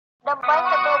ដើម្បី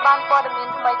ទទួលបានព័ត៌មាន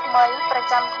ថ្មីៗប្រ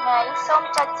ចាំថ្ងៃសូម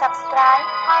ចុច Subscribe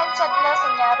ហើយចុចលើស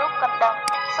ញ្ញារូបកណ្ដឹង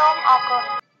សូមអរគុណ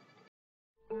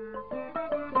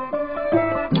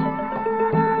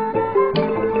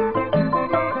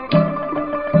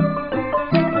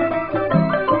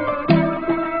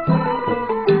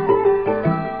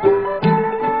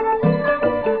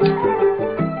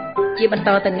ជាបន្ត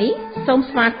ទៅនេះសូម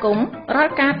ស្វាគមន៍រា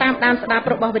ល់ការតាមដានស្ដាប់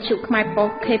របស់វិទ្យុខ្មែរប៉ុស្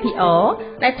តិ៍ KPR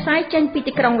ដែលផ្សាយចេញពី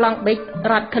ទីក្រុង Long Beach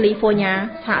រដ្ឋ California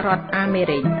សហរដ្ឋអាមេ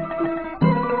រិក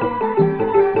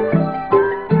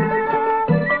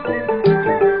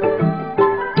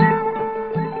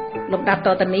លំដាប់ត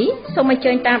ទៅនេះសូមអញ្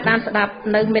ជើញតាមដានស្ដាប់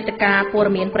នៅមេត្តាព័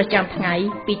ត៌មានប្រចាំថ្ងៃ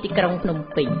ពីទីក្រុងភ្នំ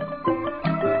ពេញ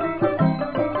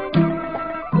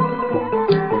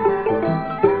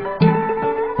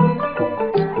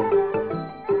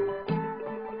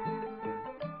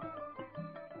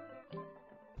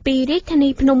ពីរាជធានី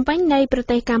ភ្នំពេញនៃប្រ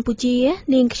ទេសកម្ពុជា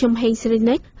នាងខ្ញុំហេងស្រី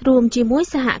និចរួមជាមួយ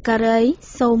សហការី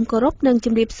សូមគោរពនិងជ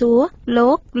ម្រាបសួរ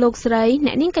លោកស្រី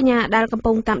អ្នកនាងកញ្ញាដែលកំ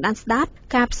ពុងតាមដានស្ដាប់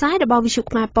ការផ្សាយរបស់វិទ្យុ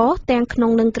ខ្មែរប៉ុស្តិ៍ទាំងក្នុ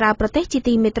ងនិងក្រៅប្រទេសជា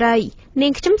ទីមេត្រីនា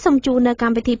ងខ្ញុំសូមជូននៅក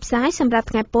ម្មវិធីផ្សាយសម្រាប់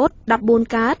ថ្ងៃពុធ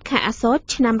14កើតខែអាសត់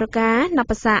ឆ្នាំរកាន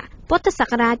បស័កពុទ្ធស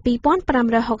ករាជ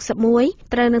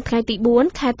2561ត្រូវនៅថ្ងៃទី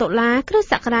4ខែតុលាគ្រិស្ត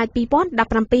សករាជ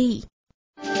2017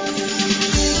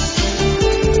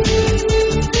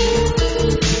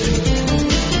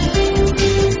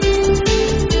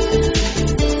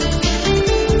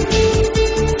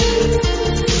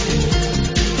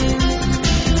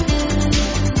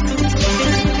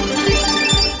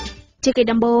ជាកិច្ច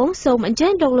ដំបូងសូមអញ្ជើ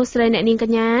ញលោកស្រីអ្នកនាងក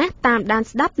ញ្ញាតាមដាន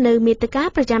ស្ដាប់នៅមេត្តា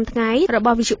ប្រចាំថ្ងៃរប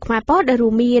ស់វិទ្យុខ្មែរប៉ុស្តិ៍ដែលរួ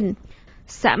មមាន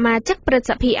សមាជិកព្រឹទ្ធ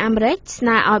សភាអាមេរិកស្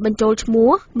នើឲ្យបញ្ចូលឈ្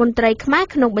មោះមន្ត្រីខ្មែរ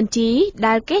ក្នុងបញ្ជី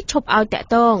ដែលគេឈប់ឲ្យតាក់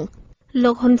ទង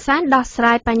លោកហ៊ុនសែនដោះស្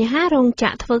រាយបញ្ហារោងច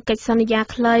ក្រធ្វើកិច្ចសន្យា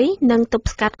ខ្លីនិងទប់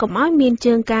ស្កាត់កុំឲ្យមាន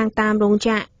ជើងកាងតាមរោងច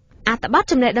ក្រអត្ថបទ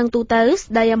ចំណេះដឹងទូទៅស្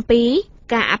ដីអំពី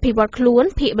ការអភិវឌ្ឍខ្លួន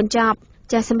ភាគបញ្ចប់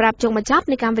ចាសសម្រាប់ជុំបញ្ចប់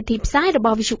នៃកម្មវិធីផ្សាយរប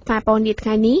ស់វិទ្យុខ្មែរប៉ុស្តិ៍នាថ្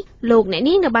ងៃនេះលោកអ្នក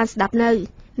នាងនៅបានស្ដាប់នៅ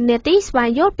នាទីស្វែង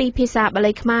យល់ពីភាសាបា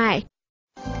លីខ្មែរ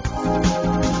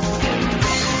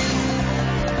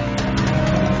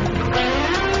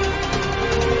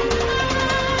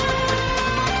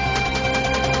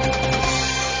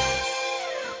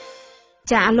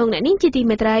ចាលោកអ្នកនាងជាទី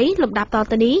មេត្រីលំដាប់ត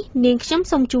ទៅនេះនាងខ្ញុំ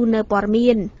សូមជូននៅព័ត៌មា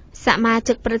នសមា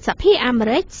ជិកព្រឹទ្ធសភាអាមេ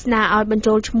រិកស្នើឲ្យបញ្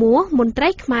ចូលឈ្មោះមន្ត្រី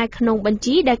ខ្មែរក្នុងបញ្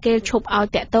ជីដែលគេឈប់ឲ្យ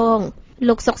តាក់ទង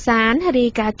លោកសុកសានរា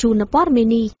យការណ៍ជូននៅព័ត៌មាន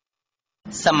នេះ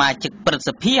សមាជិកព្រឹទ្ធ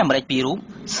សភាអាមេរិកពីររូប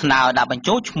ស្នើដាក់បញ្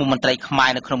ចូលឈ្មោះមន្ត្រីខ្មែរ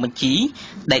នៅក្នុងបញ្ជី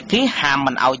ដែលគេហាម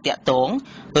មិនឲ្យតាក់ទង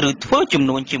ឬធ្វើជំ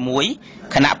នួញជាមួយ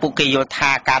គណៈពួកគេយល់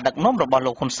ថាការដឹកនាំរបស់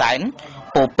លោកហ៊ុនសែន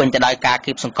ពោពេញទៅដោយការ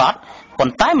គៀបសង្កត់ប៉ុ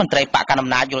ន្តែមន្ត្រីបកកណ្ដាលអំ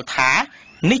ណាចយល់ថា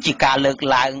នេះជាការលើក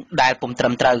ឡើងដែលពុំត្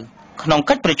រឹមត្រូវក្នុង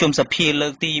កិច្ចប្រជុំសភាលើ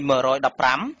កទី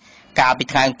115កាលពី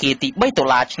ថ្ងៃអង្គារទី3តុ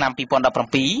លាឆ្នាំ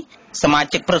2017សមា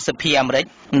ជិកព្រឹទ្ធសភាអាមេរិក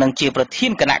និងជាប្រធា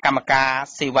នគណៈកម្មការ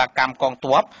សេវាកម្មកង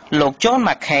ទ័ពលោក John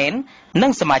McCain និ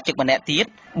ងសមាជិកម្នាក់ទៀត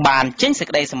បានចេញសេច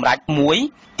ក្តីសម្រេចមួយ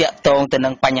ទាក់ទងទៅនឹ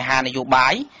ងបញ្ហានយោបា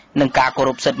យនិងការគោរ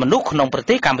ពសិទ្ធិមនុស្សក្នុងប្រ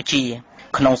ទេសកម្ពុជា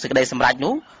ក្នុងសេចក្តីសម្រេច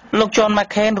នោះលោក John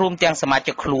McCain រួមទាំងសមា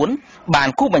ជិកខ្លួនបាន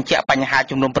គូបញ្ជាក់បញ្ហា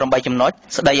ចំនួន8ចំណុច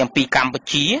ស្ដីអំពីកម្ពុ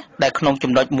ជាដែលក្នុង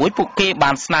ចំណុចមួយពួកគេ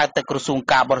បានស្នើទៅក្រសួង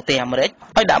ការបរទេសអាមេរិក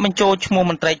ឲ្យដាក់បញ្ចូលឈ្មោះ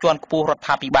មន្ត្រីជាន់ខ្ពស់រដ្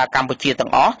ឋាភិបាលកម្ពុជាទាំ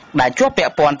ងអស់ដែលជាប់ពា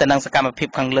ក់ព័ន្ធទៅនឹងសកម្មភាព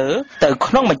ខាងលើទៅ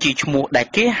ក្នុងបញ្ជីឈ្មោះដែល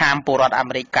គេហាមពលរដ្ឋអា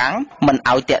មេរិកកាំងមិន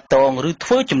ឲ្យតាក់ទងឬធ្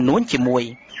វើជំនួញជាមួយ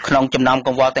ក្នុងចំណោមក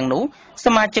ង្វល់ទាំងនោះស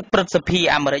មាជិកព្រឹទ្ធសភា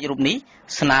អាមេរិករូបនេះ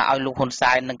ស្នើឲ្យលោកហ៊ុន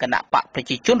សែននិងគណៈបកប្រ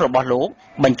ជាជនរបស់លោក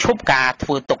បញ្ឈប់ការធ្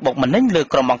វើទុកបុកម្នេញលើ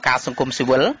ក្រុមអង្គការសង្គមស៊ី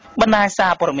វិលបណ្ដាញសា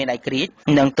រព័ត៌មានឯករាជ្យ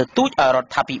និងទទូចឲ្យរ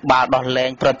ដ្ឋាភិបាលដោះលែ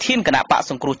ងប្រធានគណៈបក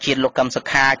សង្គ្រោះជាតិលោកកឹមសុ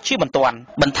ខាជាបន្ទាន់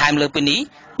បន្ថែមលើពីនេះ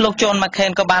លោក John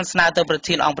McCain ក៏បានស្នើទៅប្រ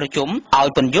ធានអង្គប្រជុំឲ្យ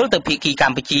ពន្យល់ទៅភាគីក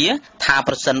ម្ពុជាថា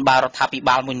ប្រសិនបើរដ្ឋាភិ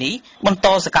បាលមួយនេះបន្ត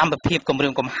សកម្មភាពគំរា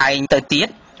មកំហែងទៅទៀត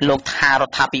លោកថារ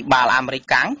ដ្ឋាភិបាលអាមេរិក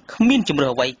កាំងគ្មានជំរឿ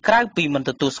អ្វីក្រៅពីមិន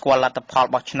ទទួលស្គាល់លទ្ធផល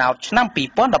បោះឆ្នោតឆ្នាំ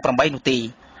2018នោះទេ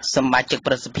សមាជិក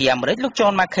ព្រឹទ្ធសភាអាមេរិកលោក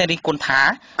John McCain រិះគន់ថា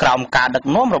ក្រោមការដឹក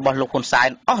នាំរបស់លោកហ៊ុនសែន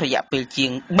អស់រយៈពេលជា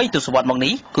ង3ទសវត្សរ៍មក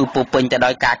នេះគឺពោពេញទៅ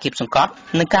ដោយការគៀបសង្កត់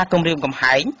និងការគំរាមកំ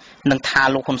ហែងនិងថា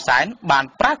លោកហ៊ុនសែនបាន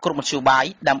ប្រើគ្រប់មធ្យោបាយ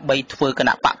ដើម្បីធ្វើគ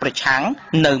ណៈបកប្រឆាំង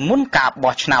នៅមុនការ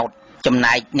បោះឆ្នោតចំ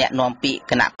ណែកអ្នកនាំពាក្យ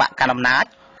គណៈបកកណ្ដាលអំណាច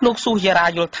លោកស៊ូយ៉ារ៉ា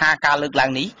យល់ថាការលើកឡើ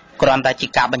ងនេះគ្រាន់តែជា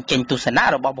ការបញ្ចេញទស្សនៈ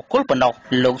របស់បុគ្គលប៉ុណ្ណោះ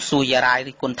លោកស៊ូយ៉ារ៉ាយ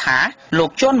រិះគន់ថាលោក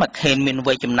John McCain មាន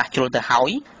វ័យចំណាស់ជ្រុលទៅហើយ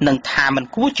និងថាមិន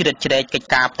គួរជ្រៀតជ្រែកកិច្ច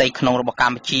ការផ្ទៃក្នុងរបស់ក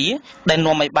ម្ពុជាដែល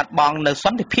នាំឲ្យបាត់បង់នៅស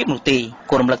ន្តិភាពនោះទេ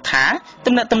គួររំលឹកថា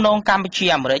ទំនាក់ទំនងកម្ពុជា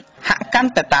អាមេរិកហាក់កាន់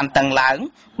តែតានតឹងឡើង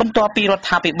បន្ទាប់ពីរដ្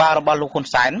ឋាភិបាលរបស់លោកហ៊ុន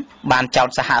សែនបានចោទ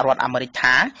សហរដ្ឋអាមេរិក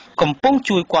ថាកំពុង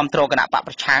ជួយគាំទ្រគណៈបក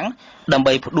ប្រឆាំងដើម្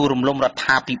បីផ្ដួលរំលំរដ្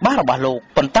ឋាភិបាលរបស់លោក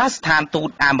ប៉ុន្តែស្ថានទូត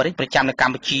អាមេរិកប្រចាំនៅក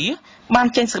ម្ពុជាបាន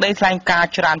ចេញសេចក្តីថ្លែងការណ៍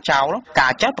ច្រានចោលកា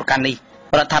រចោទប្រកាន់នេះ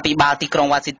រដ្ឋាភិបាលទីក្រុង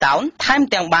វ៉ាស៊ីនតោនថែម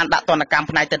ទាំងបានដាក់ទណ្ឌកម្ម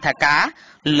ផ្នែកទិដ្ឋាការ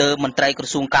លើមន្ត្រីក្រ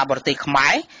សួងការបរទេសខ្មែ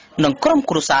រនិងក្រុម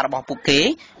គ្រួសាររបស់ពួកគេ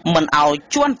មិនឲ្យ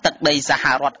ជន់ទឹកដីសហ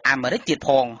រដ្ឋអាមេរិកទៀតផ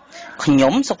ងខ្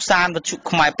ញុំសុកសានវិទ្យុ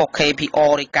ខ្មែរប៉ុក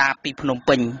KPR រាយការណ៍ពីភ្នំ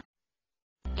ពេញ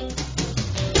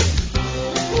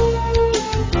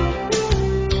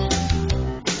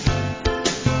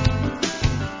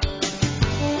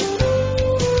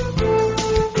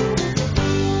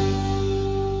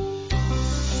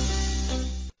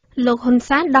លោកហ៊ុន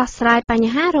សែនដោះស្រាយប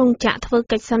ញ្ហារោងចក្រធ្វើ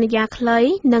កិច្ចសន្យាខ្លី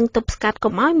និងទប់ស្កាត់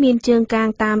កុំឲ្យមានជើងកាង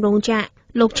តាមរោងចក្រ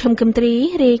លោកឈឹមគឹមទ្រី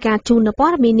រាយការណ៍ជូននៅព័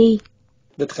ត៌មាននេះ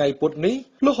នៅថ្ងៃពុធនេះ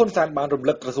លោកហ៊ុនសែនបានរំ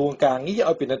លឹកក្រសួងការងារ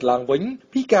ឲ្យពិនិត្យឡើងវិញ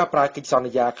ពីការប្រើកិច្ចស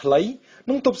ន្យាខ្លី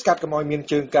និងទប់ស្កាត់កុំឲ្យមាន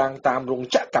ជើងកាងតាមរោង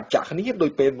ចក្រកាប់ចាក់គ្នាដោ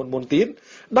យពេលមុនទៀត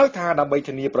ដោយថាដើម្បី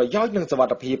ធានាប្រយោជន៍និងសុវ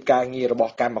ត្ថិភាពការងាររប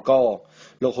ស់កម្មករ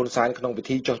លោកហ៊ុនសែនក្នុងពិ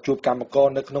ធីចុះជួបកម្មករ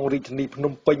នៅក្នុងរាជធានីភ្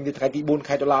នំពេញនៅថ្ងៃទី4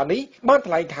ខែតុលានេះបាន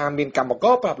ថ្លែងថាមានកម្មក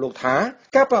រប្រាប់លោកថា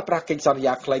ការប្រើប្រាស់កិច្ចសន្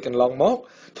យាខ្លីកន្លងមក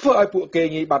ធ្វើឲ្យពួកគេ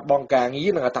ងាយបាត់បង់ការងារ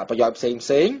និងអត្ថប្រយោជន៍ផ្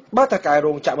សេងបើតែការ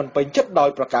រោងចក្រមិនពេញចិត្តដោយ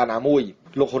ប្រការណាមួយ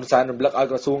លោកហ៊ុនសែនរំលឹកឲ្យ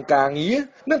ក្រសួងការងារ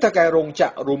និងថៅកែរោងច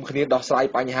ក្ររួមគ្នាដោះស្រាយ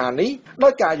បញ្ហានេះដោ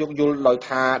យការយោគយល់ដោយ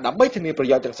ថាដើម្បីធានាប្រ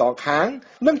យោជន៍ទាំងសងខាង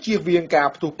និងជៀសវាងការ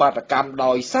ផ្ទុះបាតកម្ម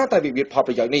ដោយសារតែវិវាទផល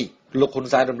ប្រយោជន៍នេះលោកហ៊ុន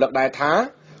សែនរំលឹកដែរថា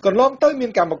កន្លងទៅមា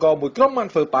នកម្មករមួយក្រុមបាន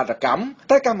ធ្វើបាតកម្ម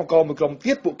តែកម្មករមួយក្រុម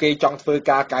ទៀតពួកគេចង់ធ្វើ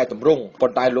ការកែតម្រង់ប៉ុ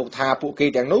ន្តែលោកថាពួកគេ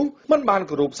ទាំងនោះមិនបាន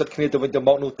គោរពសិទ្ធិគ្នាទៅវិញទៅម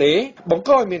កនោះទេបង្ក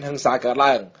ឲ្យមានហិង្សាកើត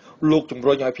ឡើងលោកជំ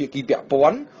រុញឲ្យភាគីពាក់ព័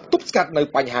ន្ធទប់ស្កាត់នៅ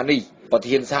បញ្ហានេះប្រ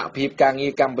ធានសហភាពការងា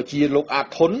រកម្ពុជាលោកអាត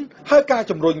ធុនហើយការ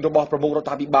ជំរុញរបស់ប្រមុខរដ្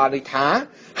ឋាភិបាលនេះថា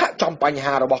ហាក់ចំបញ្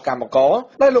ហារបស់កម្មករ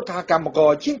ដែលលោកថាកម្មក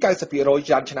រជាង 90% ច្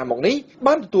រើនឆ្នាំមកនេះ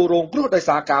បានទទួលរងគ្រោះដោយ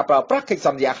សារការប្រើប្រាស់កិច្ចស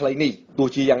ន្យាខ្លីនេះទោះ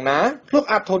ជាយ៉ាងណាលោក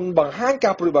អាតធុនបង្ហាញ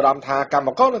ការព្រួយបារម្ភថាកម្ម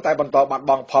ករនៅតែបន្តបាត់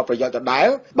បង់ផលប្រយោជន៍ដដែល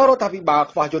បើរដ្ឋាភិបាល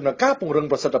ខ្វះយន្តការពង្រឹង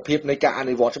ប្រសិទ្ធភាពនៃការអ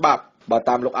នុវត្តច្បាប់បើ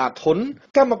តាមលោកអាតធុន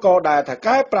កម្មករដែលថៅ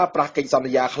កែប្រើប្រាស់កិច្ចស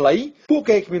ន្យាខ្លីពួក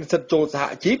គេគ្មានសិទ្ធិចូលសហ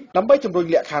ជីពដើម្បីជំរុញ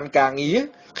លក្ខខណ្ឌការងារ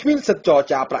គ្មានសិទ្ធិចរ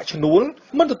ចាប្រាក់ឈ្នួល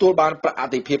មិនទទួលបានប្រាក់អា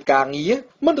ទិភាពការងារ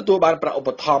មិនទទួលបានប្រាក់ឧប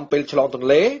ត្ថម្ភពេលឆ្លងទន្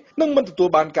លេនិងមិនទទួល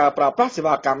បានការប្រើប្រាស់សេ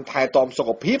វាកម្មថែទាំសុខ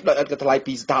ភាពដោយឥតគិតថ្លៃ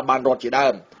ពីស្ថាប័នរដ្ឋជាដើ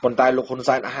មប៉ុន្តែលោកហ៊ុន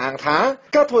សែនអះអាងថា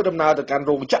ការធ្វើដំណើរទៅកាន់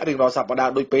រោងចក្ររៀងរាល់សប្តា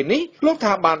ហ៍ដូចពេលនេះលោក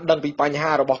ថាបានដឹងពីបញ្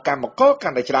ហារបស់កម្មករកា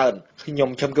ន់តែច្រើនខ្ញុំ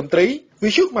ឈឹមគឹមទ្រីវិ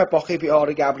ទ្យុខ្មែរប៉ុស្តិ៍ KPR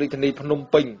រាយការណ៍ពីរាជធានីភ្នំ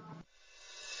ពេញ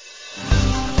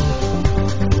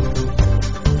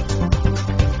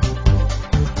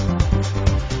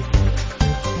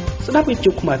ស្ដាប់វិទ្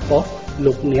យុខ្មែរប៉ុស្តិ៍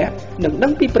លោកអ្នកនឹងដឹ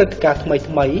ងពីព្រឹត្តិការណ៍ថ្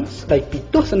មីៗស្ដីពី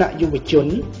ទស្សនៈយុវជន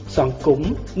សង្គម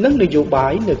និងនយោបា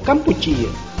យនៅកម្ពុជា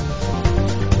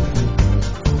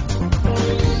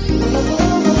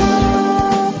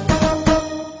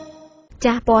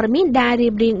ចាស់ព័ត៌មានដែលរៀ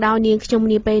បរៀងដោយនាងខ្ញុំ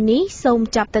នាពេលនេះសូម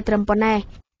ចាប់តែត្រឹមប៉ុណ្ណេះ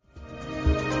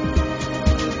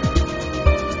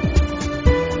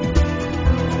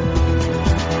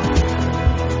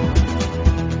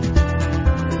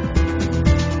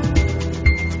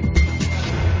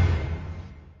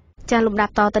ចាលំដា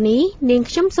ប់តទៅនេះនាង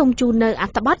ខ្ញុំសូមជូននៅអ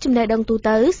ត្ថបទចំណេះដឹងទូ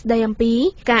ទៅស្ដីអំពី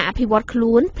ការអភិវឌ្ឍខ្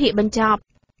លួនភាគបញ្ចប់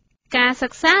ការសិ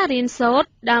ក្សារៀនសូត្រ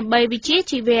ដើម្បីវិជ្ជា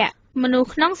ជីវៈមនុស្ស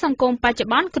ក្នុងសង្គមបច្ចុ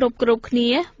ប្បន្នគ្រប់គ្នា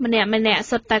ម្នាក់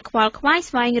សុទ្ធតែខ្វល់ខ្វាយ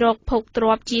ស្វែងរកភោគទ្រ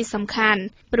ព្យជាសំខាន់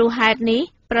ព្រោះហេតុនេះ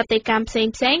ប្រតិកម្មផ្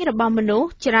សេងរបស់មនុស្ស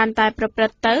ច្រើនតែប្រព្រឹ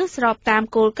ត្តទៅស្របតាម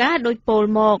គោលការណ៍ដូចពោល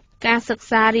មកការសិក្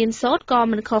សារៀនសូត្រក៏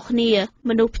មិនខុសគ្នា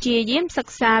មនុស្សព្យាយាមសិ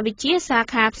ក្សាវិជ្ជាសា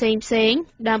ខាផ្សេង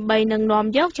ដើម្បីនឹងនាំ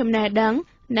យកចំណេះដឹង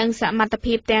និងសមត្ថ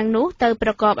ភាពទាំងនោះទៅប្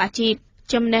រកបអាជីព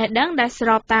ចំណេះដឹងដែលស្រ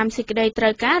បតាមសេចក្តីត្រូ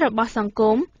វការរបស់សង្គ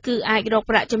មគឺអាចរក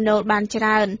ប្រាក់ចំណូលបានច្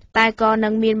រើនតែក៏នឹ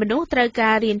ងមានមនុស្សត្រូវ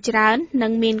ការរៀនច្រើននិ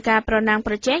ងមានការប្រណាំង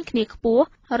ប្រជែងគ្នាខ្ពស់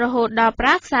រហូតដល់ប្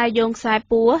រើខ្សែយោងខ្សែ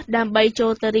ពួរដើម្បីចូ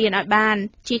លទៅរៀនឲ្យបាន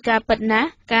ជាការពិតណាស់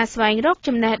ការស្វែងរក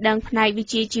ចំណេះដឹងផ្នែកវិ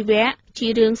ជ្ជាជីវៈជា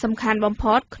រឿងសំខាន់បំ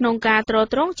ផុតក្នុងការទ្រ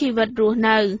ទ្រង់ជីវិតរស់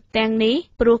នៅទាំងនេះ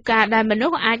ព្រោះការដែលមនុ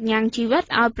ស្សអាចញ៉ាំងជីវិត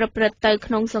ឲ្យប្រព្រឹត្តទៅ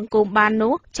ក្នុងសង្គមបាន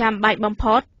នោះចាំបាច់បំ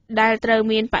ផុតដែលត្រូវ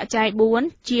មានបច្ច័យ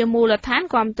4ជាមូលដ្ឋាន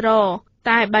គាំទ្រ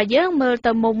តែបើយើងមើល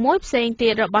ទៅមុំមួយផ្សេងទៀ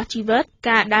តរបស់ជីវិត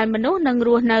ការដែលមនុស្សនឹងរ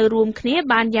ស់នៅរួមគ្នា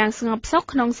បានយ៉ាងស្ងប់សុខ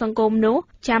ក្នុងសង្គមនោះ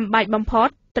ចាំបាច់បំផុត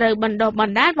ត្រូវបណ្ដុះប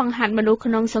ណ្ដាលបង្ហាត់មនុស្ស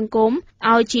ក្នុងសង្គម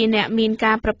ឲ្យជាអ្នកមាន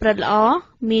ការប្រព្រឹត្តល្អ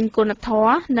មានគុណធ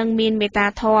ម៌និងមានមេត្តា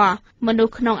ធម៌មនុស្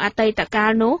សក្នុងអតីតកា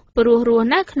លនោះព្រោះរស់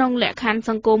នៅក្នុងលក្ខខណ្ឌ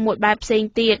សង្គមមួយបែបផ្សេង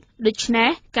ទៀតដូច្នេះ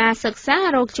ការសិក្សា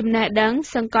រកចំណេះដឹង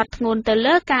សង្កត់ធ្ងន់ទៅ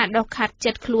លើការដុសខាត់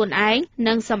ចិត្តខ្លួនឯង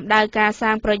និងសម្ដៅការ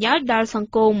សាងប្រយោជន៍ដល់ស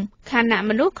ង្គមខណៈ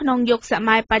មនុស្សក្នុងយុគស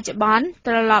ម័យបច្ចុប្បន្ន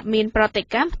ត្រឡប់មានប្រតិ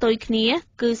កម្មផ្ទុយគ្នា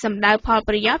គឺសម្ដៅផល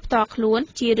ប្រយោជន៍ផ្ទាល់ខ្លួន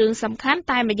ជារឿងសំខាន់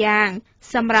តែម្យ៉ាង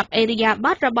សម្រាប់អេរិយាប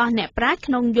ថរបស់អ្នកប្រាជ្ញ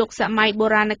ក្នុងយុគសម័យបុ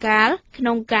រាណកាលក្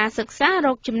នុងការសិក្សារ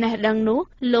កចំណេះដឹងនោះ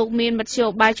លោកមានមធ្យោ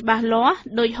បាយច្បាស់លាស់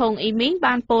ដោយហុងអ៊ីមីង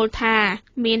បានពោលថា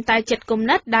មានតែចិត្តគំ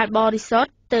និតដែលបរិសុទ្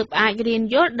ធទើបអាចរៀន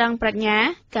យល់ដឹងប្រាជ្ញា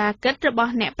ការគិតរប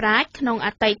ស់អ្នកប្រាជ្ញក្នុងអ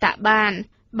តីតបាន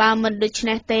បើមិនដូច្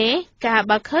នេះទេការ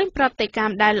បើឃើញប្រតិក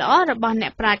ម្មដែលល្អរបស់អ្ន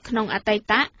កប្រាជ្ញក្នុងអតី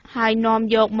តហើយនាំ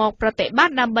យកមកប្រតិប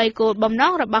ត្តិដើម្បីគោលបំណ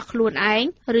ងរបស់ខ្លួនឯង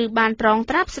ឬបានត្រង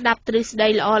ត្រាប់ស្ដាប់ទ្រឹស្ដី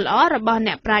ល្អៗរបស់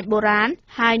អ្នកប្រាជ្ញបុរាណ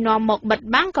ហើយនាំមកបិទ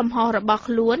បាំងកំហុសរបស់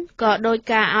ខ្លួនក៏ដោយ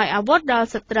ការឲ្យអាវុធដល់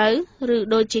សត្រូវឬ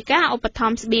ដូចជាការឧបត្ថ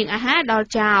ម្ភស្បៀងអាហារដល់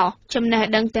ចោរចំណេះ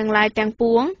ដឹងទាំងឡាយទាំង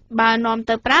ពួងបើនាំ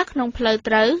ទៅប្រើក្នុងផ្លូវ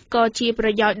ត្រូវក៏ជាប្រ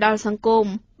យោជន៍ដល់សង្គម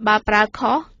បើប្រើ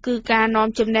ខុសគឺការនាំ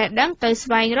ចំណេះដឹងទៅស្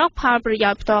វែងរកផលប្រយោ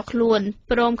ជន៍ផ្ទាល់ខ្លួន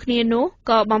ព្រមគ្នានោះ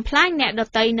ក៏បំផ្លាញអ្នកដ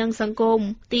ទៃនិងសង្គម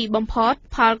ទីបំផុត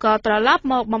ផលក៏ត្រឡប់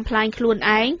មកបំផ្លាញខ្លួន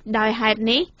ឯងដោយហេតុ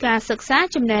នេះការសិក្សា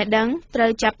ចំណេះដឹងត្រូ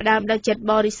វចាប់ផ្ដើមដោយចិត្ត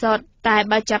បរិសុទ្ធតែ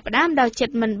បើចាប់ផ្ដើមដោយចិ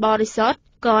ត្តមិនបរិសុទ្ធ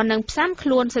ក៏នឹងផ្សាំខ្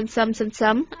លួនសន្សឹម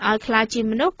ឲ្យក្លាយជា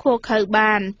មនុស្សខួខើ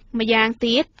បានម្យ៉ាង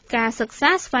ទៀតការសិក្សា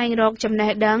ស្វែងរកចំ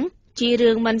ណេះដឹងជា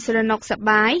រឿងមិនស្រណុកសប្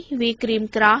បាយវាក្រៀម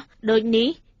ក្រោះដូចនេះ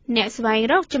អ្នកស្វែង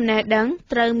រកចំណេះដឹង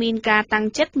ត្រូវមានការតាំង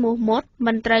ចិត្តមោះមុត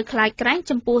មិនត្រូវខ្លាចក្រែង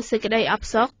ចំពោះសេចក្តីអ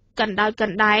ផ្សុកកណ្ដោយក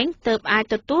ណ្ដែងទើបអាច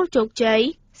ទទួលជោគជ័យ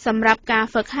សម្រាប់ការ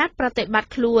ហ្វឹកហាត់ប្រតិបត្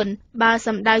តិខ្លួនបើស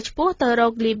ម្ដៅឆ្ពោះទៅរ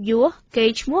កលៀបយួរគេ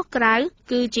ឈ្មោះក្រៅ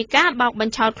គឺជាការបោកប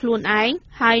ញ្ឆោតខ្លួនឯង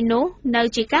ហើយនោះនៅ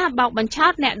ជាការបោកបញ្ឆោ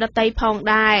តអ្នកដទៃផង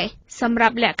ដែរសម្រា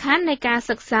ប់លក្ខខណ្ឌនៃការ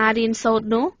សិក្សារៀនសូត្រ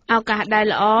នោះឱកាសដែល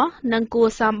ល្អនិងគួរ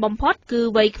សមបំផុតគឺ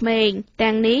វ័យក្មេង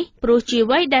ទាំងនេះព្រោះជា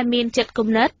វ័យដែលមានចិត្តគំ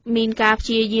និតមានការព្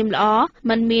យាយាមល្អ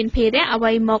មិនមានភារៈអ្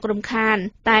វីមករំខាន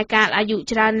តែកាលអាយុ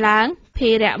ច្រើនឡើង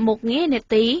ភារៈមុខងារនេ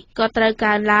តិក៏ត្រូវ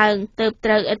កើនឡើងទើបត្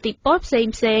រូវឥទ្ធិពលផ្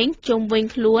សេងជុំវិញ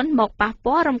ខ្លួនមកប៉ះ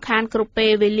ពាល់រំខានគ្រប់ពេ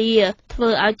លវេលាធ្វើ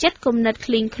ឲ្យចិត្តគំនិត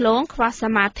ឃ្លីងឃ្លោងខ្វះស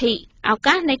មាធិឱ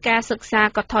កាសនៃការសិក្សា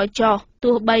ក៏ថយចុះ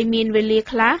ទោះបីមានវេលា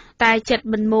ខ្លះតែចិត្ត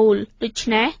មិនមូលដូច្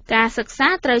នេះការសិក្សា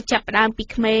ត្រូវចាប់ផ្ដើមពី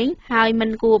ក្មេងហើយមិ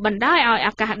នគួរបណ្តោយឲ្យឱ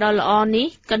កាសដ៏ល្អនេះ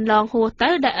កន្លងហួសទៅ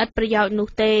ដោយឥតប្រយោជន៍នោះ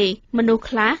ទេមនុស្ស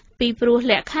ខ្លះពីព្រោះ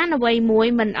លក្ខខណ្ឌអ្វីមួយ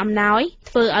មិនអំណោយ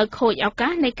ធ្វើឲ្យខូចឱកា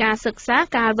សនៃការសិក្សា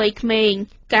កាលវ័យក្មេង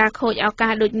ការខូចឱកា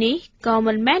សដូចនេះក៏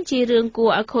មិនមែនជារឿងគួ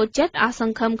រឲ្យខូចចិត្តអស់ស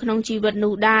ង្ឃឹមក្នុងជីវិត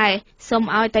នោះដែរសូម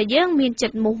ឲ្យតែយើងមានចិ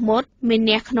ត្តមោះមុតមាន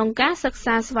អ្នកក្នុងការសិក្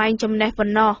សាស្វែងចំណេះប៉ុ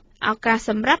ណ្ណោះឱកាស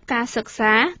សម្រាប់ការសិក្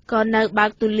សាក៏នៅបើ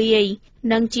កទូលាយ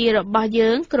និងជារបស់យើ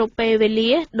ងគ្រប់ពេលវេ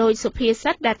លាដោយសុភា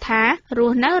សិតដែលថារ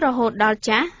ស់នៅរហូតដល់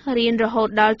ចាស់រៀនរហូត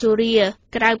ដល់ជរា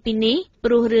ក្រៅពីនេះ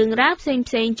ព្រោះរឿងរ៉ាវផ្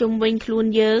សេងជុំវិញខ្លួន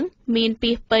យើងមាន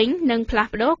ពាសពេញនិងផ្លាស់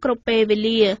ប្ដូរគ្រប់ពេលវេ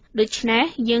លាដូច្នេះ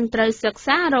យើងត្រូវសិក្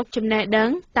សារកចំណេះដឹង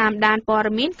តាមដានព័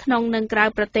ត៌មានក្នុងនិងក្រៅ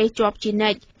ប្រទេសជាប់ជា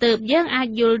និច្ចទើបយើងអាច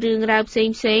យល់រឿងរ៉ាវផ្សេ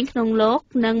ងក្នុងលោក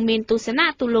និងមានទស្សនៈ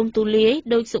ទូលំទូលាយ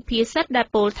ដោយសុភាសិតដែល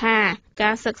ពោលថា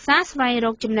ការសិក្សាស្វែងរ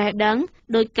កចំណេះដឹង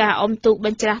ដោយការអុំទូកប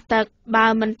ញ្ច្រាស់ទឹកបើ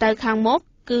មិនទៅខាងមុខ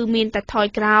គឺមានតែថយ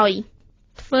ក្រោយ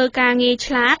ធ្វើការងារ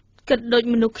ឆ្លាតគិតដូច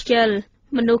មនុស្សខ្ជិល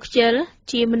មនុស្សខ្ជិល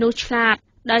ជាមនុស្សឆ្លាត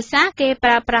ដោយសារគេប្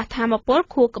រើប្រាស់ថាមពល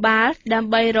ខួរក្បាលដើម្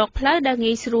បីរកផ្លូវដែល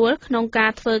ងាយស្រួលក្នុងកា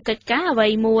រធ្វើកិច្ចការអ្វី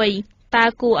មួយតើ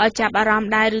គួរឲ្យចាប់អារម្ម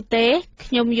ណ៍ដែរឬទេ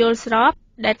ខ្ញុំយល់ស្រប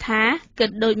ដែលថាគិត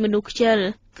ដូចមនុស្សខ្ជិល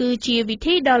គឺជាវិ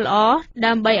ធីដ៏ល្អ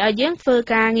ដើម្បីឲ្យយើងធ្វើ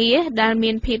ការងារដែល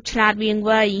មានភាពឆ្លាតវាង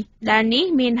វៃដែលនេះ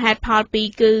មានហេតុផលពីរ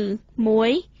គឺ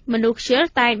1មនុស្សខ្ជិល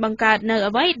តែងបង្កើតនៅ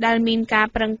អ្វីដែលមានការ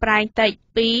ប្រឹងប្រែងតិច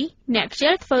2អ្នកខ្ជិ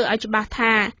លធ្វើឲ្យច្បាស់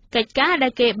ថាកិច្ចការដែ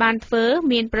លគេបានធ្វើ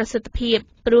មានប្រសិទ្ធភាព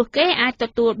ព្រោះគេអាចទ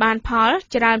ទួលបានផល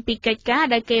ច្រើនពីកិច្ចការ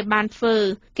ដែលគេបានធ្វើ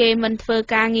គេមិនធ្វើ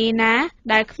ការងារណា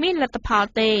ដែលគ្មានលទ្ធផល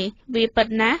ទេវាពិត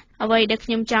ណាស់អ្វីដែលខ្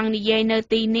ញុំចង់និយាយនៅ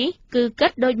ទីនេះគឺគិ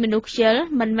តដូចមនុស្សខ្ជិល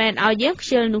មិនមែនឲ្យយើងខ្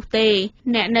ជិលនោះទេ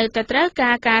អ្នកនៅតែត្រូវ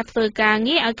ការធ្វើការ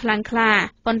ងារឲ្យខ្លាំងក្លា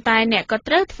ប៉ុន្តែអ្នកក៏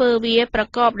ត្រូវធ្វើវាប្រ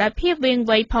កបដោយភាពវាង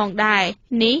វៃផងដែរ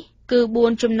នេះគឺ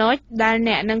4ចំណុចដែល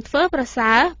អ្នកនឹងធ្វើប្រ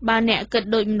សើរបើអ្នកគិត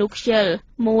ដូចមនុស្សខ្ជិល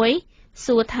1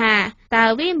សួរថាតើ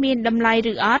វាមានតម្លៃ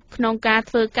ឬអត់ក្នុងការ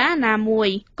ធ្វើការណាមួយ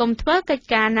កុំធ្វើកិច្ច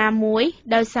ការណាមួយ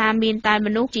ដោយសារមានតែម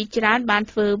នុស្សជាច្រើនបាន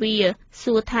ធ្វើវា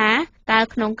សួរថាតើ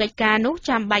ក្នុងកិច្ចការនោះ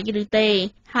ចាំបាច់ឬទេ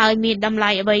ហើយមានតម្លៃ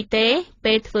អ្វីទេ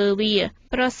ពេលធ្វើវា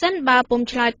ប្រសិនបើពុំ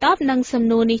ឆ្លើយតបនឹងសំ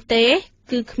ណួរនេះទេ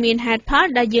គឺគ្មានហេតុផល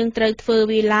ដែលយើងត្រូវធ្វើ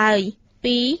វាឡើយ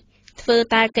2ធ្វើ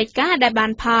តែកិច្ចការដែលបា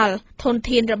នផលធន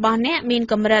ធានរបស់អ្នកមាន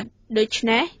កម្រិត ដូច្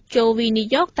នេះចូលវិនិ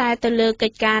យោគតែទៅលើកិ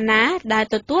ច្ចការណាដែល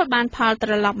ទទួលបានផលត្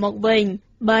រឡប់មកវិញ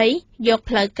 3. យក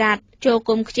ផ្លូវកាត់ចូល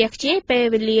គុំខ្ជះខ្ជាយពេល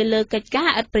វេលាលើកិច្ចការ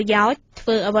ឥតប្រយោជន៍ធ្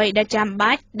វើអ្វីដែលចាំ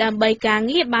បាច់ដើម្បីការ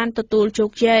ងារបានទទួលជោ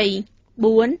គជ័យ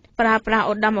 4. ប្រើប្រាស់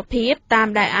ឧត្តមភាពតាម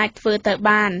ដែលអាចធ្វើទៅ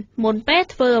បានមុនពេល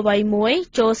ធ្វើអ្វីមួយ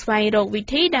ចូលស្វែងរកវិ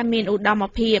ធីដែលមានឧត្តម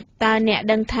ភាពតើអ្នក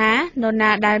ដឹងថានរណា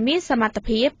ដែលមានសមត្ថ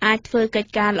ភាពអាចធ្វើកិច្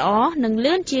ចការល្អនិង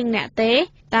លឿនជាងអ្នកទេ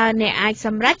តើអ្នកអាចស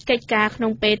ម្រេចកិច្ចការក្នុ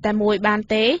ងពេលតែមួយបាន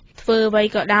ទេធ្វើអ្វី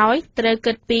ក៏ដោយត្រូវ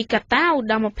គិតពីកត្តាឧត្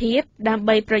តមភាពដើម្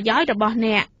បីប្រយោជន៍របស់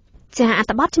អ្នកចាអត្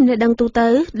ថបទចំណេះដឹងទូទៅ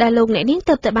ដែលលោកអ្នកនាង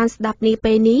ទើបតែបានស្ដាប់នា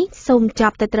ពេលនេះសូមច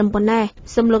ប់តែត្រឹមប៉ុណ្ណេះ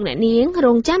សូមលោកអ្នកនាងរ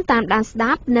ងចាំតាមដានស្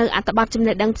ដាប់នៅអត្ថបទចំ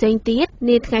ណេះដឹងផ្សេងទៀត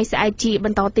នាថ្ងៃស្អែកជាប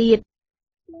ន្តទៀត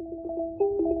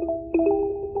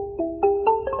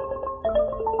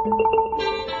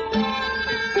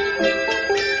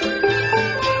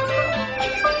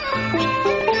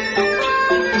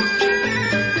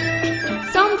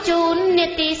សូមជូននេ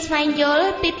តិស្វែងយល់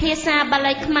ពីភាសាបា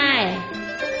លីខ្មែរ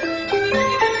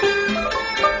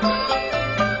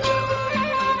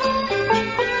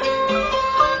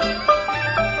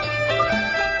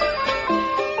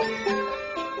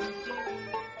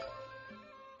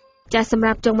ចាសសម្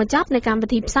រាប់ចុងបញ្ចប់នៃកម្មវិ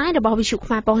ធីផ្សាយរបស់វិទ្យុខ្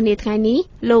មែរប៉ុស្តិ៍នាថ្ងៃនេះ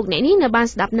លោកអ្នកនាងនៅបាន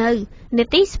ស្ដាប់នៅនេ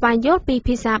តិស្វែងយល់ពី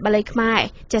ភាសាបាលីខ្មែរ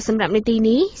ចាសសម្រាប់នេតិ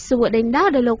នេះសួរដេញដោល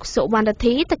ដោយលោកសុវណ្ណរទ្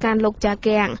ធីទៅកាន់លោកចា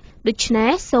គាំងដូច្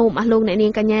នេះសូមអស់លោកអ្នកនា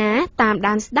ងកញ្ញាតាម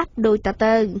ដានស្ដាប់ដូចត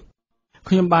ទៅ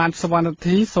ខ្ញុំបាទសុវណ្ណរទ្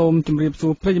ធីសូមជម្រាបសួ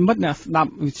រប្រិយមិត្តអ្នកស្ដា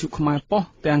ប់វិទ្យុខ្មែរប៉ុស្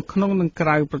តិ៍ទាំងក្នុងនិងក្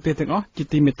រៅប្រទេសទាំងអស់ជា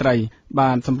ទីមេត្រីបា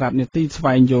ទសម្រាប់នេតិស្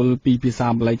វែងយល់ពីភាសា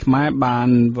បាលីខ្មែរបាន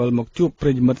វិលមកជួបប្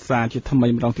រិយមិត្តសាជាថ្មី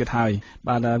ម្ដងទៀតហើយ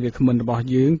បាទវាគ្មិនរបស់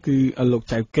យើងគឺលោក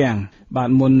ចៅកាំងបាទ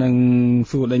មុននឹង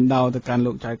សួរដេញដោលទៅកាន់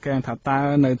លោកចៅកាំងថាតើ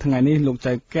នៅថ្ងៃនេះលោក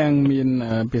ចៅកាំងមាន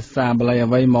ភាសាបាលី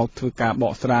អ្វីមកធ្វើការប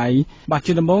កស្រាយបាទ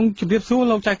ជាដំបូងជម្រាបសួរ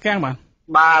លោកចៅកាំងបាទ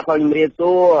សូមជម្រាប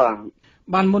សួរ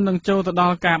បានមុននឹងចូលទៅដ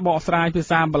ល់ការបកស្រាយភា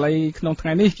សាបាលីក្នុងថ្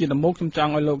ងៃនេះជាដំបូងខ្ញុំច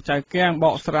ង់ឲ្យលោកចៅកាំងប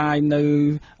កស្រាយនៅ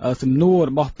សំណួរ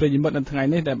របស់ប្រិយមិត្តនៅថ្ងៃ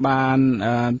នេះដែលបាន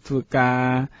ធ្វើការ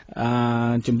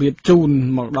ជម្រាបជូន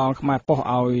មកដល់ខ្មែរប៉ុស្តិ៍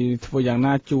ឲ្យធ្វើយ៉ាង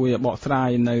ណាជួយបកស្រាយ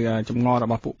នៅចម្ងល់រ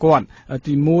បស់ពួកគាត់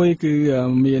ទី1គឺ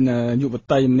មានយុវ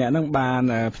តីម្នាក់ហ្នឹងបាន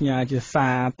ផ្ញើជាសា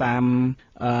រតាម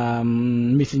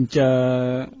Messenger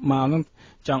មកហ្នឹង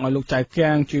ចង់ឲ្យលោកចៅ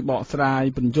កាំងជួយបកស្រាយ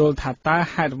ពន្យល់ថាតើ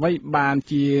ហេតុអ្វីបាន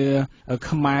ជា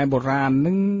ខ្មែរបុរាណ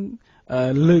នឹង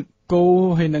លើកគោ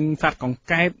ហើយនឹងសត្វកង្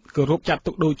កែបគោរពចាត់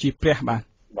ទុកដូចជាព្រះបាទឥ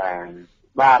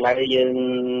ឡូវយើង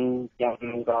ខ្ញុំ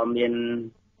ក៏មាន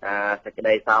សេចក្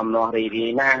តីសោមនស្សរីករា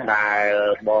យណាស់ដែល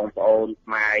បងប្អូនខ្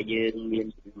មែរយើងមាន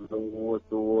ជំនួស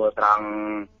សួរត្រង់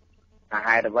ថា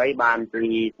ហេតុអ្វីបានពី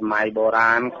សម័យបុ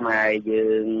រាណខ្មែរយើ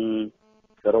ង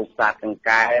គោរពសត្វកង្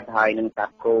កែបហើយនឹងស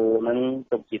ត្វគោនឹង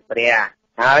ទុកជាព្រះ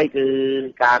ហើយគឺ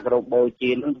ការគោរពបូ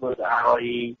ជានឹងធ្វើឲ្យ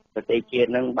ប្រទេសជាតិ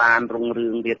នឹងបានរុងរឿ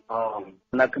ងទៀតផង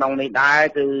នៅក្នុងនេះដែរ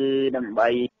គឺដើម្បី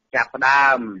ចាប់ផ្ដើ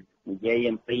មនិយាយ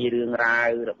អំពីរឿងរ៉ាវ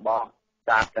របស់ស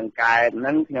ត្វកង្កែប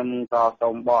នឹងខ្ញុំក៏សូ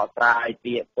មបកស្រាយ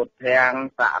ពាក្យពុទ្ធាំង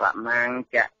សរណង្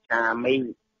គកច្ឆាមិ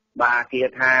បាទគេ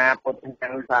ថាពុទ្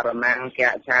ធាំងសរណង្គក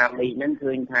ច្ឆាមិនឹង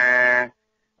ឃើញថា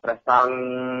ព្រះសង្ឃ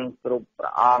គ្រប់ព្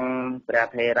រះអង្គព្រះ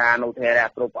ថេរានុថេរៈ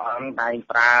គ្រប់ព្រះអង្គតែង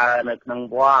ប្រើនៅក្នុង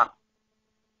វត្ត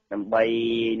ដើម្បី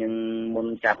នឹងមុន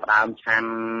ចាប់ផ្ដើមឆា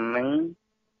ន់ហ្នឹង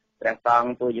ព្រះសង្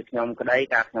ឃទោះជាខ្ញុំក្តី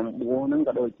ការខ្ញុំបួសហ្នឹង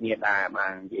ក៏ដូចគ្នាដែរបា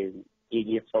ទយើង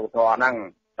ជាសូត្រធម៌ហ្នឹង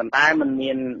ប៉ុន្តែมัน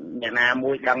មានអ្នកណា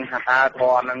មួយដឹងថាតើធ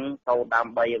ម៌ហ្នឹងសូត្រដើ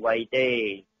ម្បីអ្វីទេ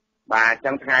បាទ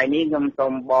ចឹងថ្ងៃនេះខ្ញុំសូ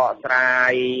មបកស្រា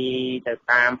យទៅ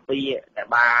តាមពាក្យដែល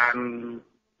បាន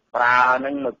ប្រើនឹ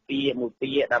ងមួយពា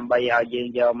ក្យដើម្បីឲ្យយើង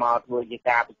យកមកធ្វើជា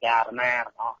ការពិចារណារ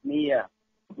បស់គ្នា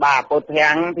បាទពុទ្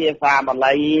ធាំងភាសាបា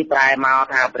លីប្រែមក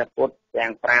ថាព្រះពុទ្ធទាំ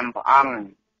ង5ព្រះអង្គ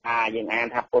យើងអាន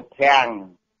ថាពុទ្ធាំង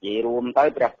និយាយរួមទៅ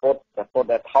ព្រះពុទ្ធ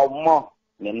ដែលធំមក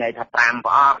មានន័យថា5ព្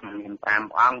រះអង្គមាន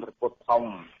5ព្រះអង្គព្រះពុទ្ធធំ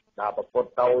ដល់ព្រះពុទ្ធ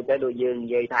តូចទៅដូចយើងនិ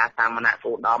យាយថាសាមណ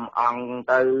គោតមអង្គ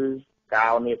ទៅកោ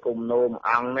នីគុំនោម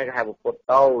អង្គនេះគេហៅព្រះពុទ្ធ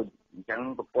តូចអញ្ចឹង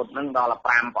ព្រះពុទ្ធនឹងដល់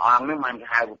5ព្រះអង្គនេះមិនគេ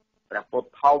ហៅព្រះពុទ្ធ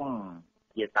ធំ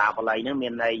ជាតាបាលីនឹងមា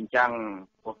នន័យអញ្ចឹង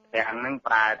ពុទ្ធាំងនឹង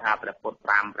ប្រែថាព្រះពុទ្ធ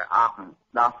5ព្រះអង្គ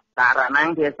ដល់សារណ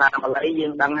ង្គភាសាបាលីយើ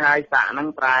ងដឹងហើយស័កនឹង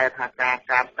ប្រែថាការ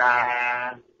កាត់ការ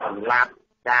សម្លាប់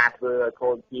ការធ្វើឲ្យខូ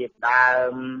ចជាតិដើ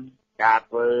មការ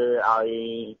ធ្វើឲ្យ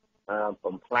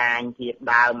បំផ្លាញជាតិ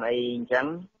ដើមអីអញ្ចឹង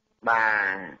បា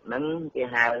ទនឹងគេ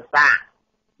ហៅស័ក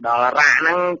ដល់រៈហ្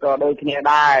នឹងក៏ដូចគ្នា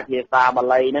ដែរភាសាបា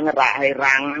លីហ្នឹងរៈហើយ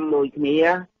រាំងហ្នឹងដូចគ្នា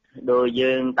ដោយ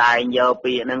យើងតែងយក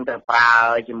ពាក្យហ្នឹងទៅប្រើ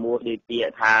ជាមួយដូចពាក្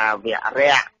យថាវៈ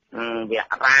រៈវៈ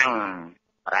រាំង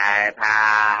ប្រែថា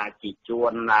ជាជួ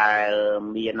នដែល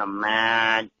មានអំណា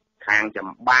ចខាងច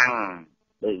ម្បាំង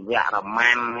ដោយវគ្គរ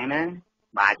ម៉ាំហ្នឹងណា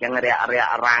បាទអញ្ចឹងរាក់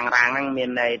រាំងហ្នឹងមាន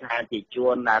ន័យថាជាជួ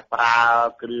នដែលប្រើ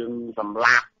គ្រឿងសម្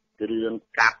លាប់គ្រឿង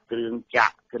កាប់គ្រឿងចា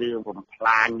ក់គ្រឿងបំផ្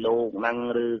លាញលោកហ្នឹង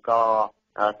ឬក៏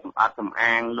សម្បត្តិសម្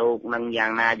អាងលោកហ្នឹងយ៉ា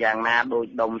ងណាដូច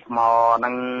ដុំថ្មហ្នឹ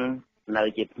ងនៅ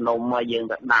ជាភ្នំយើង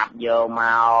ទៅដាប់យកម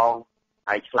ក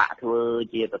ហើយឆ្លាក់ធ្វើ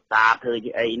ជាប្រាសាទធ្វើ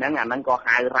ជាអីហ្នឹងអាហ្នឹងក៏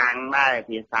ហៅរាំងដែរ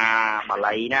ភាសាបា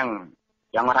លីហ្នឹង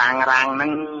ចឹងរាំងហ្នឹ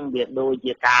ងវាដូច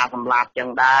ជាការសម្លាប់ចឹង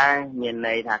ដែរមាន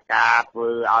ន័យថាការធ្វើ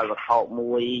ឲ្យវត្ថុ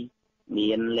មួយ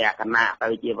មានលក្ខណៈទៅ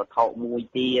ជាវត្ថុមួយ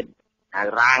ទៀតហៅ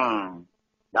រាំង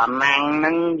ដល់ណាំងហ្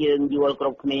នឹងយើងយល់គ្រ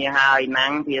ប់គ្នាហើយណាំ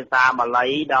ងភាសាបាលី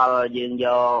ដល់យើងយ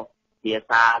កភា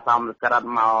សាសំស្ក្រឹត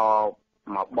ម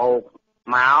កបូក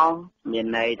មកមាន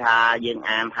ន័យថាយើង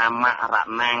អានថាមរ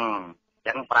ណាំង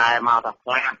ចឹងប្រែមកថាស្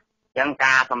លាប់ចឹង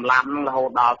ការសម្លាប់ហ្នឹងរហូត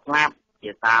ដល់ស្លាប់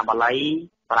ភាសាបាលី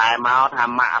ប្រែមកថា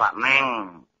មរណាំង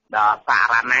ដល់សា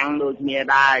រណាំងដូចគ្នា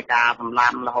ដែរការសម្លា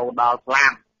ប់រហូតដល់ស្លា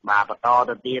ប់បាទបន្ត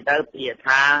ទៅទៀតទៅពាក្យ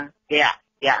ថា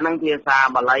គៈហ្នឹងភាសា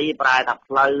បាលីប្រែថា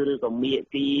ផ្លូវឬក៏មា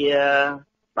គ៌ា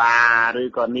បាទឬ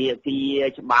ក៏នាគ៌ា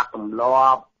ច្បាប់ទម្លា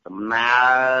ប់ដំណើ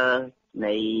រ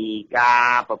នៃកា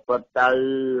រប្រព្រឹត្តទៅ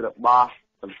របស់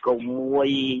សង្គមមួយ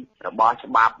របស់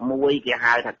ច្បាប់មួយគេ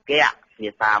ហៅថាគៈភា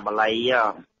សាបាលី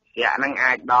គៈហ្នឹង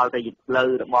អាចដល់ទៅជាផ្លូវ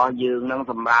របស់យើងហ្នឹង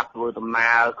សម្រាប់ធ្វើដំ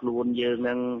ណើរខ្លួនយើងហ្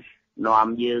នឹងនាំ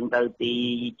យើងទៅទី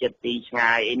ចិត្តទីឆ្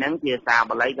ងាយអីហ្នឹងភាសា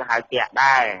បាលីក៏ហៅគៈ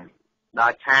ដែរដ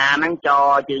ល់ឆាហ្នឹងច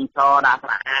ជើងសដាក់ស្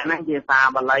រអាហ្នឹងភាសា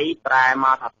បាលីប្រែម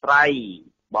កថាត្រី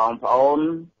បងប្អូន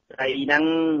ត្រីហ្នឹង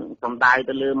សំដៅ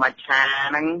ទៅលើមច្ឆា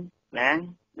ហ្នឹងណា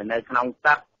នៅក្នុង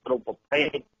ទឹកគ្រប់ប្រភេ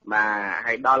ទបាទ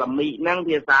ហើយដល់លមីហ្នឹង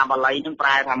ភាសាបាលីហ្នឹងប្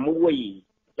រែថាមួយ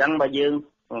អញ្ចឹងបើយើង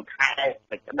សង្ខេប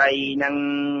សេចក្តីហ្នឹង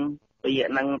ពាក្យ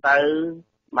ហ្នឹងទៅ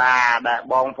បាទដែល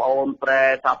បងប្អូនប្រែ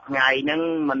សពថ្ងៃហ្នឹង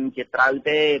មិនជាត្រូវ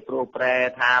ទេព្រោះប្រែ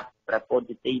ថាព្រះពុទ្ធ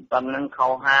ជាទីពឹងហ្នឹងខុ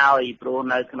សហើយព្រោះ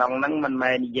នៅក្នុងហ្នឹងមិន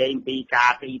មែននិយាយពីកា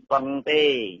រទីពឹងទេ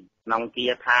ក្នុងគា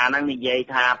ថាហ្នឹងនិយាយ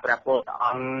ថាព្រះពុទ្ធអ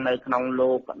ង្គនៅក្នុង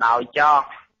លោកក៏ដោយចោះ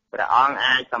ព្រះអង្គ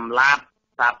អាចសម្លាប់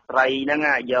សត្វត្រីហ្នឹង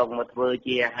យកមកធ្វើ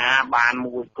ជាអាហារបាន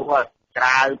មួយគត់ក្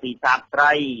រៅពីសត្វត្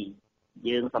រី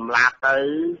យើងសម្លាប់ទៅ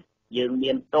យើង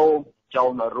មានទោសចូល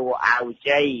នរកអវិ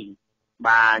ជ័យ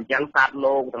បាទអញ្ចឹងសត្វ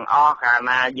លោកទាំងអស់កាល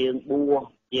ណាយើងបួស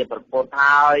ជាព្រះពុទ្ធ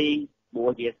ហើយបួ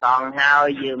សជាសង្ឃហើយ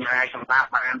យើងមិនអាចសម្លាប់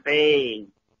បានទេ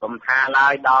កុំថាឡើ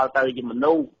យដល់ទៅជាម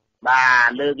នុស្សបាទ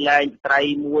លើកលែងត្រី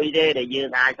មួយទេដែលយើង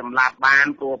អាចសម្លាប់បាន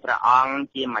ព្រោះព្រះអង្គ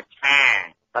ជាមច្ឆា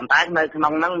ប៉ុន្តែនៅក្នុ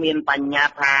ងហ្នឹងមានបញ្ញ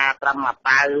ត្តិថាត្រឹមមួយ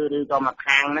ប៉ៅឬក៏មួយ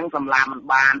ខាងហ្នឹងសម្លាប់មិន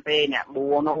បានទេអ្នកបួ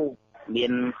សនោះមា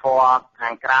នខខា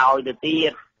ងក្រោយទៅទៀ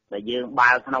តតែយើង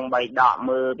បើក្នុងបៃដក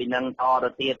មើលពីនឹងតទៅ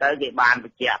ទៀតទៅគេបានប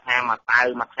ញ្ជាក់ថាមួយប៉ៅ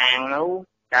មួយខាងនោះ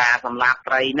ការសម្លាប់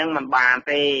ត្រីហ្នឹងមិនបាន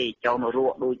ទេចូលនរ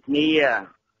កដូចគ្នា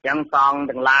ចឹងសង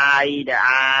ទាំងឡាយដែល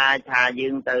អាចថាយើ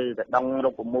ងទៅដងរុ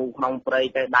ក្ខមូលក្នុងព្រៃ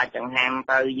ទៅដាច់ចង្ហាន់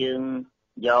ទៅយើង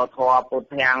យកធម៌ពុទ្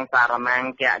ធាំងសារណាំង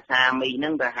កច្ឆាមិហ្នឹ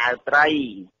ងទៅហៅត្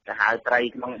រី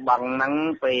ក្នុងបឹងហ្នឹង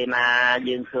ពេលណា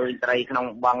យើងឃើញត្រីក្នុង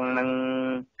បឹងហ្នឹង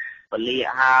ពលាក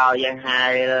ហើយយើងហៅ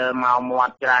មកមា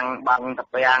ត់ច្រាំងបឹងតា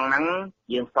ពាំងហ្នឹង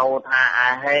យើងសូត្រថា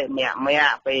អាហេមគ្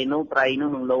គពេលនោះត្រីនោះ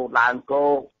នឹងលោតឡើងគោ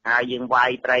កហើយយើងវា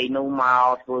យត្រីនោះមក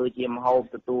ធ្វើជាម្ហូប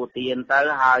ទទួលទានទៅ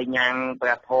ហើយញ៉ាំងព្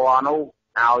រះធម៌នោះ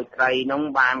ឲ្យត្រីនោះ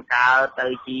បានកើតទៅ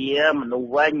ជាមនុស្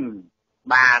សវិញ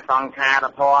បាទសង្ខារ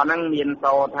ធម៌ហ្នឹងមាន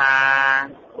សូត្រថា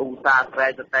ឧស្សាហ៍ត្រេ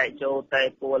តតេជោតេ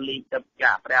ពលីទឹក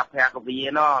ចៈព្រះភគវី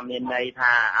ណោមានន័យ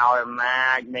ថាឲ្យអំណា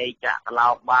ចនៃចក្រឡោ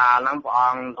កបាលហ្នឹងព្រះអ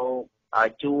ង្គលោក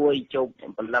ជួយជប់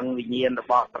ពលឹងវិញ្ញាណរ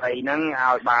បស់ត្រីហ្នឹង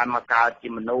ឲ្យបានមកកើតជា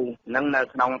មនុស្សហ្នឹងនៅ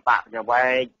ក្នុងបច្ចវេ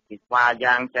កវិស្វា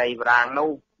យ៉ាងចៃវរាង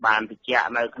នោះបានបញ្ជាក់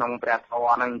នៅក្នុងព្រះធ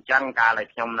ម៌ហ្នឹងអញ្ចឹងកាលដែល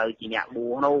ខ្ញុំនៅជាអ្នកបួ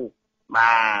សនោះ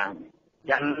បាទ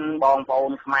ចឹងបងប្អូ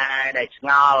នខ្មែរដែលឆ្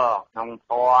ងល់ក្នុងធ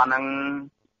ម៌ហ្នឹង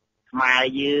ខ្មែរ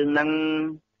យើងហ្នឹង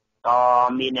ក៏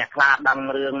មានអ្នកខ្លះដឹង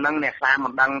រឿងហ្នឹងអ្នកខ្លះមិ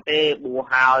នដឹងទេបួស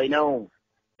ហើយនោះ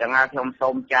ចឹងខ្ញុំសូ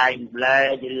មចែកម្លែ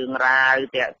ករឿងរ៉ាវ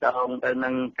តាក់ទងទៅនឹ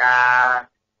ងការ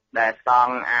ដែលស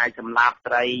ង្ឃអាចសម្លាប់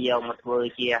ត្រីយកមកធ្វើ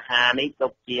ជាអាហារនេះទុ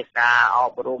កជាការអ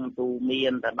ប់រំទូមា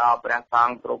នទៅដល់ព្រះស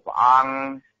ង្ឃគ្រប់ព្រះអង្គ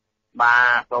បា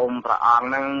ទសូមព្រះអង្គ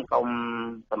ហ្នឹងកុំ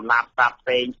សម្លាប់សត្វផ្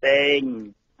សេង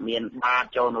មានបាប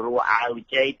ចូលនរកអវិ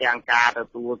ជ័យទាំងការទ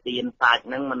ទួលទានសាច់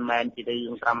ហ្នឹងមិនមែនជារឿ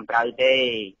ងត្រឹមត្រូវទេ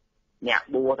អ្នក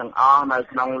បួសទាំងអស់នៅ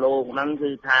ក្នុងលោកហ្នឹង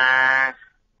គឺថា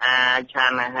អាចឆា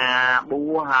នអាហារបួ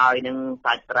សហើយនឹង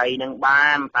សាច់ត្រីនឹងបា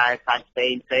នតែសាច់ផ្សេ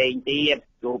ងទៀត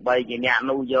ទោះបីជាអ្នក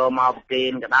នោះយកមកប្រគេ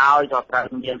នក៏ដោយក៏ត្រូវ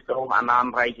មានទោសអនន្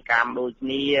តរកម្មដូចគ្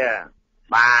នា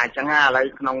បាទអញ្ចឹងឥឡូវ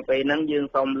ក្នុងពេលហ្នឹងយើង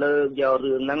សូមលើកយក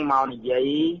រឿងហ្នឹងមកនិយាយ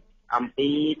អំ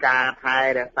ពីការថែ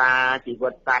រក្សាជីវិ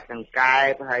តសត្វកង្កែ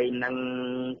បហើយនឹង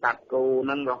សត្វគោ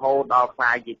នឹងរហូតដល់ខ្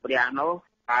លាយជាព្រះនោះ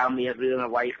តើមានរឿង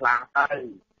អ្វីខ្លះទៅ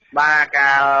បាទ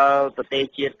កាលប្រទេស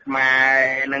ជាតិខ្មែរ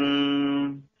នឹង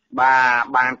បាទ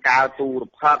បានកើតទូរ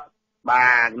ភ័ក្របា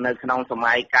ទនៅក្នុងស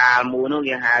ម័យកាលមួយនោះ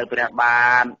គេហៅព្រះបា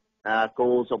ទគោ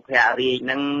សុភរាជ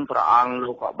នឹងព្រះអង្គ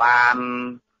លោកក៏បាន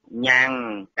ញ៉ាំង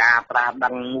ការត្រាស់ដឹ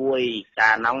ងមួយ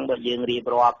កាលនោះបើយើងរៀប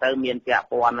រាប់ទៅមានពាក់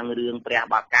ព័ន្ធនឹងរឿងព្រះ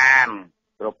បាកាន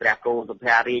ព្រោះព្រះគោសុភ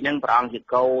រាជនឹងព្រះអង្គជា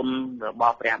កូនរប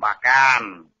ស់ព្រះបាកាន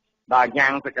ដល់ញ៉ាំ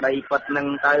ងសេចក្តីពិតនឹង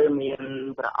ទៅមាន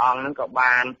ព្រះអង្គនឹងក៏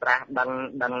បានត្រាស់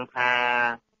ដឹងថា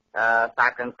ស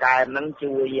ត្វកង្កែបនឹង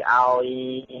ជួយឲ្យ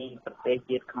ប្រទេស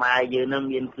ជាតិខ្មែរយើងនឹង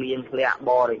មានភ្លៀងធ្លាក់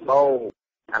បរិបូរណ៍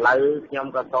ឥឡូវខ្ញុំ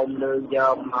ក៏សូមលើកយ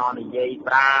កមកនិយាយ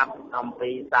ប្រាប់អំពី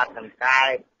សត្វកង្កែ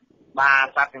បបាទ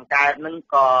សត្វកង្កែបហ្នឹង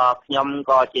ក៏ខ្ញុំ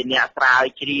ក៏ជាអ្នកស្រាវ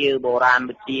ជ្រាវបុរាណ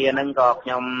វិទ្យាហ្នឹងក៏ខ្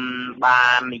ញុំបា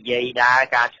ននិយាយដែរ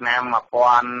កាលឆ្នាំ1985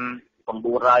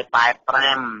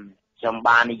ខ្ញុំ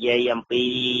បាននិយាយអំពី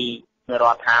រ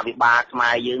ដ្ឋាភិបាលខ្មែ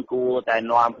រយើងគួរតែ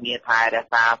នាំគ្នាថែរ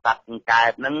ក្សាសត្វកង្កែប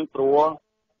ហ្នឹងព្រោះ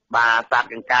បាទសត្វ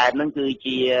កង្កែបហ្នឹងគឺ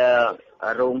ជា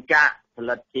រោងចក្រផ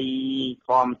លិតជីធ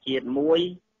ម្មជាតិមួយ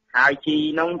ហើយជី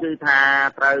នោះគឺថា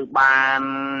ត្រូវបាន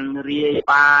រាយ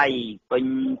បាយពេញ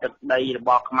ទឹកដីរប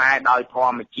ស់ខ្មែរដោយធ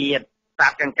ម្មជាតិស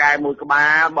ត្វកង្កែបមួយក្បា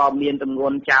លបើមានទម្ង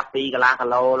ន់ចាប់ពីកន្លះគី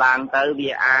ឡូឡើងទៅ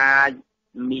វាអាច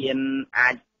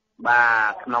បា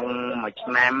ទក្នុងមួយ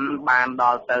ឆ្នាំបានដ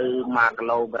ល់ទៅ1គី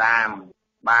ឡូក្រាម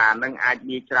បាទនឹងអាច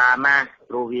វាច្រើនណាស់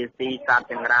ព្រោះវាស៊ីសត្វ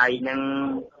ចង្រៃនឹង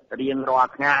រៀងរា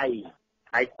ល់ថ្ងៃ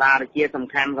ហើយសារជាតិសំ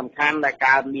ខាន់ដែល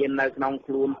កើតមាននៅក្នុង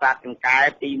ខ្លួនសត្វកង្កែប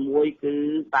ទី1គឺ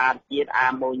សារជាតិអា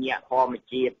ម៉ូញ៉ាធម្ម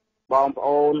ជាតិបងប្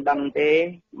អូនដឹងទេ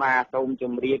បាទសូមជ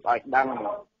ម្រាបឲ្យដឹង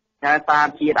ថាសារ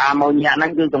ជាតិអាម៉ូញ៉ាហ្នឹ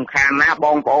ងគឺសំខាន់ណាស់ប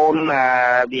ងប្អូន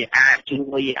វាអាចជួ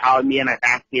យឲ្យមានអា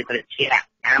កាសធាតុត្រជាក់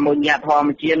អាម៉ូញ៉ាធម្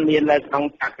មជាតិមាននៅក្នុង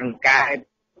សត្វកង្កែប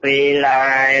ពេលដែ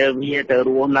លវាទៅរ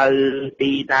ស់នៅ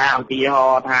ទីតាឧទាហ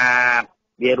រណ៍ថា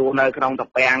វារស់នៅក្នុងតំ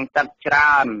ពាំងទឹកច្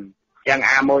រើនចឹង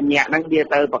អាម៉ូញ៉ាហ្នឹងវា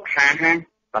ទៅប្រខាស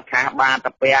បាត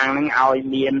តំពាំងហ្នឹងឲ្យ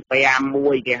មាន5មួ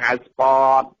យគេហៅស្ព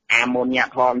តអាម៉ូញ៉ា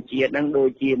ធម្មជាតិហ្នឹងដូច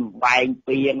ជាបំបែង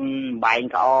ពីងបំបែង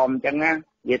ក្អមចឹងណា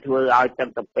វាធ្វើឲ្យទឹក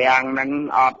តំពាំងហ្នឹង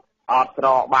អត់ស្រ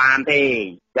កបានទេ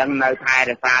ចឹងនៅថែ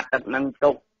រក្សាទឹកហ្នឹង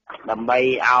ទុកដើម្បី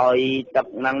ឲ្យទឹក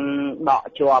ហ្នឹងដក់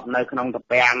ជាប់នៅក្នុងតំ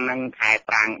ពាំងហ្នឹងខែ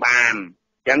ប្រាំងបាន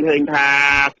ចឹងឃើញថា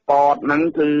ស្ពតហ្នឹង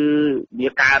គឺវា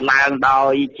កើតឡើងដោ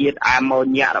យជាតិអាម៉ូ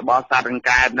ញ៉ារបស់សត្វកង្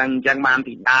កែបហ្នឹងអញ្ចឹងបាន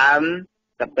ពីដើម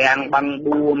តំពាំងបឹង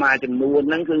បួមួយចំនួន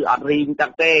ហ្នឹងគឺអត់រីងទឹ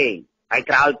កទេហើយ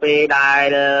ក្រោយពេលដែល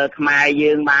ខ្មែរ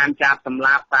យើងបានចាប់សម្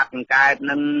លាប់សត្វកង្កែបហ្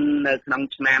នឹងនៅក្នុង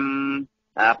ឆ្នាំ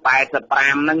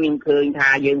85ហ្នឹងខ្ញុំឃើញថា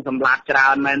យើងសម្លាប់ច្រើ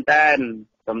នមែនទែន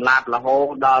សម្លាប់រហូត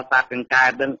ដល់សត្វកង្កែប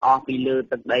ហ្នឹងអស់ពីលើ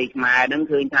ទឹកដីខ្មែរហ្នឹង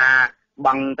ឃើញថា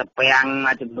បឹងតំពាំង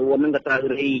មួយចំនួនហ្នឹងក៏ត្រូវ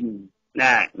រីង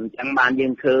ណាអញ្ចឹងបានយើ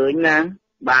ងឃើញណា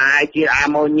បាទជាតិអា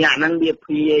ម៉ូញ៉ាហ្នឹងវា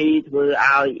ភាយធ្វើឲ្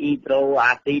យអ៊ីត្រូ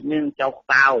អាស៊ីតហ្នឹងចុះខ្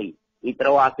សោយអ៊ីត្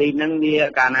រូអាស៊ីតហ្នឹងវា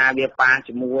កាលណាវាប៉ះ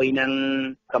ជាមួយនឹង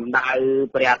កម្ដៅ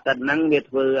ព្រះអាទិត្យហ្នឹងវា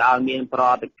ធ្វើឲ្យមានប្រ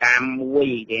តិកម្មមួយ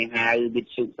គេហៅវិ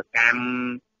ទ្យុសកម្ម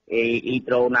អ៊ី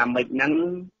ត្រូណាមិកហ្នឹង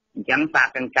អញ្ចឹងសត្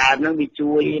វកង្កែបហ្នឹងវា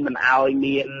ជួយមិនឲ្យ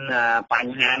មានប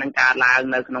ញ្ហាហ្នឹងកើតឡើង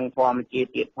នៅក្នុងធម្មជាតិ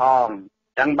ទៀតផង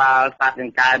អញ្ចឹងបើសត្វក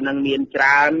ង្កែបហ្នឹងមានច្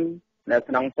រើននៅ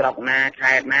ក្នុងស្រុកណា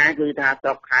ខេត្តណាគឺថាស្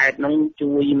រុកខេត្តហ្នឹង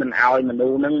ជួយមិនឲ្យមនុ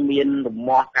ស្សហ្នឹងមានរ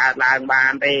មាស់កើតឡើងបា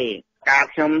នទេការ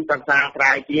ខ្ញុំសិក្សាស្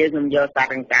រាវជ្រាវខ្ញុំយកសត្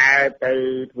វកង្កែបទៅ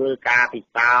ធ្វើការពិ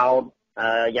សោធន៍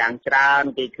យ៉ាងច្រើន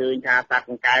គេឃើញថាសត្វ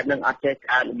កង្កែបនឹងអត់ចេះ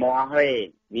កើតរមាស់ទេ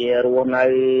វារស់នៅ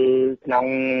ក្នុង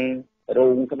រូ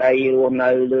ងក្តីរស់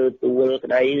នៅលើទួលក្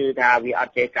តីគឺថាវាអ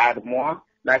ត់ចេះកើតរមាស់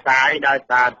ដោយសារ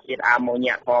ជាតិអាម៉ូ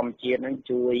ញ៉ាធម្មជាតិនឹង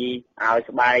ជួយឲ្យ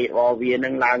ស្បែករបស់វានឹ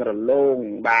ងឡើងរលោង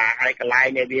បាទហើយកន្លែង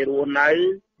ដែលវារស់នៅ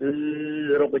គឺ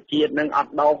រុក្ខជាតិនឹងអ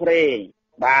ត់ដុះទេ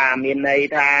បាទមានន័យ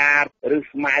ថាឫស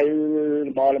ស្មៅ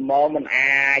ល្មមមិន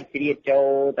អាចជ្រៀតចូល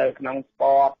ទៅក្នុងស្ព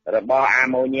តរបស់អា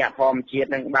ម៉ូញ៉ាធម្មជាតិ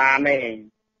នឹងបានទេ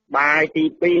បាទទី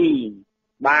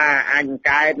2បាទអាចកង្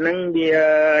កែបនឹងវា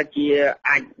ជា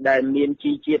អាចដែលមាន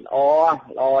ជីជាតិល្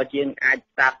អជាងអាច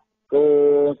សត្វគោ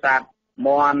សត្វ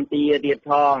មាន់ទាទៀត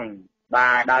ផងបា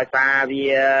ទដោយសារ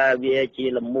វាជា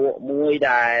លមួកមួយ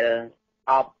ដែល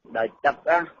អប់ដោយទឹក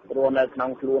ព្រោះនៅក្នុ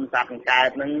ងខ្លួនសត្វកង្កែប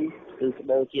នឹងគឺស្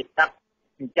បូរជាតិទឹក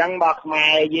អញ្ចឹងបើខ្មែ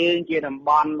រយើងជាតំប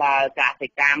ន់ដែលកសិ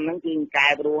កម្មហ្នឹងគឺកង្កែ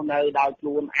បរស់នៅដោយខ្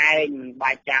លួនឯងមិន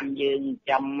បាច់ចាំយើង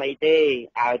ចាំអីទេ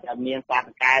ឲ្យតែមានសត្វក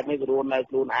ង្កែបនេះរស់នៅ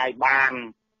ខ្លួនឯងបាន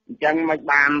អញ្ចឹងមិន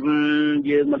បាន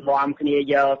យើងមិននាំគ្នា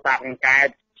យកសត្វកង្កែប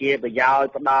ជាប្រយោជ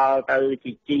ន៍ផ្ដល់ទៅ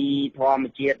ជីធម្ម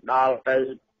ជាតិដល់ទៅ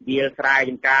វាស្រែ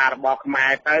ចម្ការរបស់ខ្មែ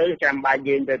រទៅចាំបាច់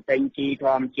យើងទៅទិញជីធ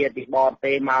ម្មជាតិពីបរ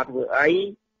ទេសមកធ្វើអី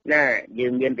ណាយើ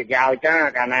ងមានប្រយោជន៍ចា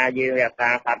កាលណាយើងរក្សា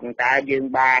សត្វកង្កែបយើង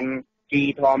បានជី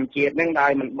ធម្មជាតិហ្នឹងដោ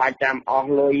យមិនបាច់ចាំអ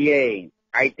ស់លុយទេ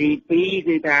ហើយទី2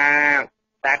គឺថា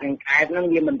សត្វកង្កែបហ្នឹង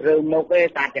វាមិនរើមុខទេស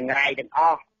ត្វចង្រៃទាំងអ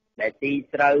ស់ដែលទី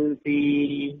ស្រូវទី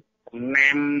ដំ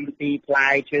ណាំទីផ្លែ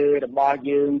ឈើរបស់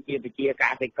យើងជាប្រជាក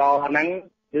សិករហ្នឹង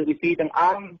គឺវាទីទាំងអ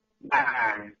ស់បា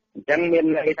ទអញ្ចឹងមាន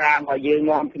ន័យថាបើយើង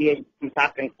នាំគ្នាស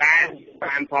ត្វកង្កែប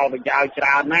បានផលប្រយោជន៍ច្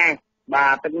រើនណាស់បា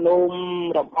ទទឹកនោម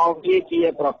របស់វាជា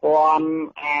ប្រព័ន្ធ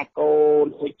អាកូន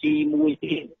សុជីមួយ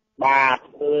ទៀតបាទ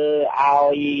ធ្វើ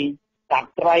ឲ្យសត្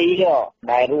វត្រី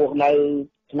ដែលរស់នៅ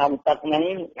ក្នុងទឹកហ្នឹង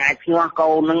អាចភ្ញាស់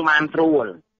កូនហ្នឹងបានស្រួល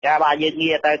ចាបាទយើង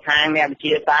ងាកទៅខាងអ្នកវិទ្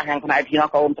យាសាស្ត្រខាងផ្នែកភ្ញាស់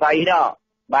កូនត្រី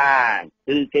បាទ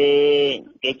គឺ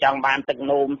គេចង់បានទឹក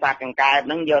នោមសត្វកង្កែប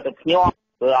ហ្នឹងយកទៅភ្ញាស់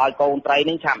ធ្វើឲ្យកូនត្រីហ្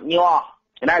នឹងឆាប់ញាស់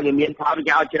ណាវាមានផលប្រ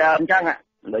យោជន៍ច្រើនអញ្ចឹង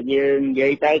បើយើងនិយា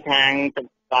យទៅខាងទឹក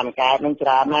សត្វកង្កែបហ្នឹងច្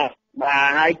រើនណាស់បាទ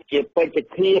ហើយជាពេជ្ជ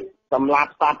ភាពសម្រា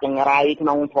ប់សត្វចង្រៃក្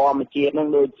នុងធម្មជាតិហ្នឹង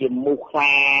ដូចជាមូសខ្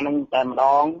លាហ្នឹងតែម្ដ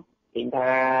ងឃើញ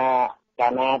ថាកា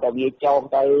លណាតែវាចោល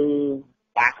ទៅ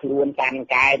តាខ្លួនកាន់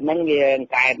កែបហ្នឹងវា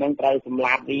កែបហ្នឹងត្រូវសម្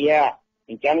លាប់វា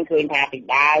អញ្ចឹងឃើញថាពី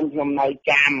ដើមខ្ញុំនៅ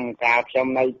ចាំកាលខ្ញុំ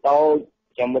នៅតូច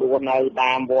ខ្ញុំរស់នៅ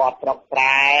តាមវត្តស្រុកស្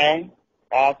រែ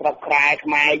ស្រុកស្រែខ្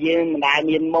មែរយើងមិនដែល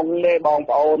មានមុងទេបង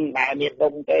ប្អូនមិនដែលមាន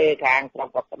ដុំទេខាងស្រុក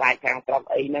ក៏ស្ដាច់ខាងស្រុក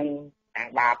អីហ្នឹងខាង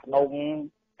បាភ្នំ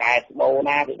កែស្បូរ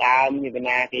ណាពីដើមពី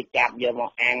ណាគេចាប់យកម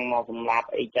កអាំងមកសម្លាប់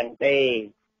អីចឹងទេ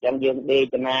ចឹងយើងដេក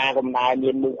តាកុំដែល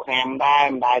មានមូសខាំដែរ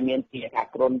មិនដែលមានជាថា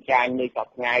គ្រុនចាញ់ដូចសព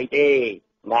ថ្ងៃទេ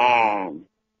បាទ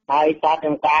ហើយសត្វក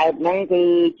ង្កែបហ្នឹងគឺ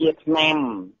ជាថ្នាំ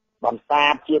បន្សា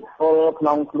បជាតិពុលក្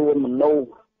នុងខ្លួនមនុស្ស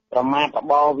ប្រមាថរ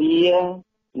បស់វា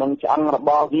និងឆ្អឹងរប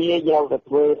ស់វាយកទៅ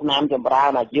ធ្វើថ្នាំចម្រើ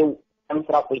នអាយុក្នុង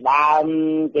ស្រុកពីដើម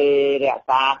គេរក្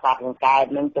សាសត្វកង្កែប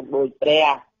ហ្នឹងទុកដូចព្រះ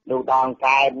លោកដង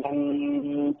កែបហ្នឹង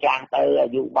ចាស់ទៅអា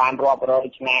យុបានរាប់រយ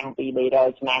ឆ្នាំ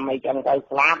200-300ឆ្នាំអីចឹងទៅ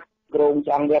ស្លាប់គ្រោងច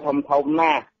ង់វាធំ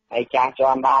ណាស់ហើយចាស់ជា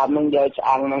ន់ដើមហ្នឹងយកឆ្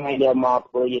អឹងហ្នឹងឲ្យយកមក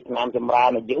ធ្វើជាថ្នាំចម្រើ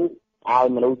នអាយុឲ្យ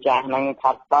មនុស្សចាស់ហ្នឹង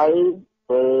ផុតទៅ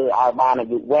ធ្វើឲ្យបានអា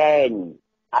យុវែង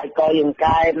ហើយកយកង្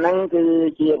កែបហ្នឹងគឺ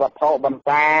ជាវត្ថុបន្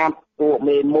សាបពួក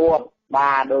មេមួត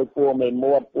បាទដោយពួកមេ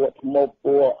មួតពួកធ្មប់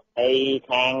ពួកអី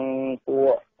ខាងពួ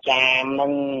កចាមហ្នឹ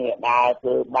ងដើរធ្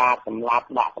វើបាបសម្លាប់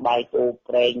ដាក់ក្បែរគោ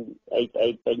ព្រេងអី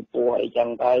ពេញពោះអីចឹង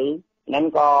ទៅហ្នឹង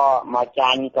ក៏មក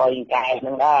ចាញ់កយកង្កែបហ្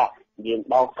នឹងដែរយើង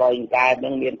ដោះកយកង្កែបហ្នឹ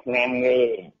ងមានថ្នាំគេ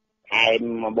ថែម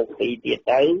មកបុកទីទៀត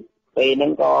ទៅពេលហ្នឹ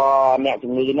ងក៏អ្នក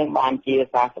ជំងឺហ្នឹងបានជា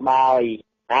សះស្បើយ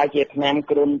ហើយជាថ្នាំ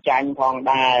គ្រុនចាញ់ផង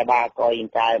ដែរបាទកយក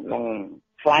ង្កែបហ្នឹង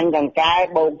ខ្លាញ់កង្កែប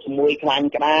បូកជាមួយខ្លាញ់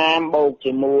ក្តាមបូក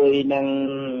ជាមួយនឹង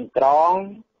ក្រង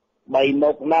3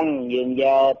មុខហ្នឹងយើងយ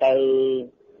កទៅ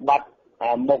បាត់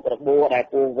មុខរបួសដែល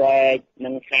ពោះវែកនឹ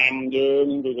ងខាំយើង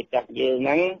ឬកញ្ចក់យើងហ្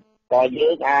នឹងក៏យើ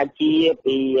ងអាចជា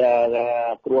ពី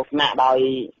គ្រោះថ្នាក់ដោយ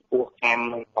ពោះខាំ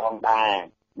នឹងផងដែរ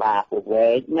បាទពោះវែ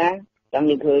កណាចឹង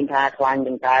យើងឃើញថាខ្លាញ់ក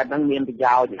ង្កែបហ្នឹងមានប្រ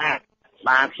យោជន៍ណាស់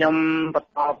បាទខ្ញុំបន្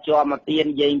តជាប់មកទៀត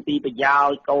និយាយពីប្រយោជ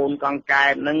ន៍កូនកង្កែ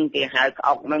បហ្នឹងគេហៅក្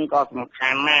អុកហ្នឹងក៏សំខា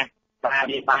ន់ណាស់បាទ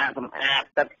វាបានសម្អាត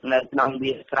ទឹកនៅក្នុង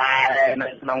វាលស្រែនៅ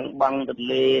ក្នុងបឹងទន្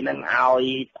លេហ្នឹងឲ្យ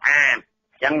ស្អាត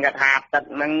ចឹងគេថាទឹក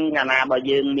ហ្នឹងកាលណាបើ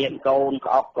យើងមានកូន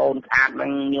ក្អុកកូនខាតហ្នឹ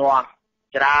ងញាស់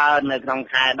ច្រើននៅក្នុង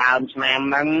ខែដើមឆ្នាំ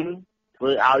ហ្នឹងធ្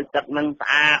វើឲ្យទឹកហ្នឹងស្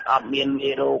អាតអត់មានមេ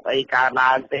រោគអីកើត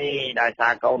ឡើងទេដោយសា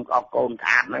រកូនក្អុកកូន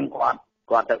ខាតហ្នឹងគាត់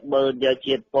ទៅបឺតយក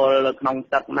ជាតិពុលនៅក្នុង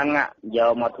ទឹកហ្នឹងយ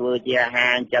កមកធ្វើជាអាហា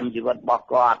រចិញ្ចឹមជីវិតរបស់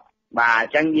គាត់បាទអ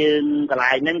ញ្ចឹងយើងកន្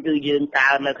លែងហ្នឹងគឺយើងកើ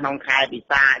តនៅក្នុងខែពិ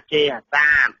សាខអាសា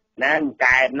ឍណា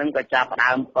កែបហ្នឹងក៏ចាប់ផ្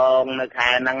ដើមពងនៅខែ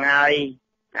ហ្នឹងហើយ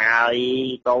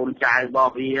កូនចៅរប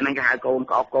ស់វាហ្នឹងគេហៅកូន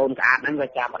កោកកូនក្អាតហ្នឹងក៏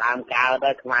ចាប់ផ្ដើមកើត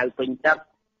ដែរខ្មៅពេញទឹក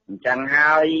អញ្ចឹង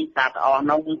ហើយសត្វអស់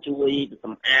នោះជួយស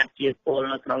ម្អាតជាតិពុល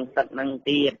នៅក្នុងទឹកហ្នឹង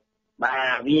ទៀតបា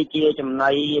ទវាជាចំ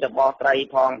ណីរបស់ត្រី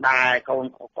ផងដែរកូន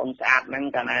ស្អាតហ្នឹង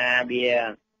កាលណាវា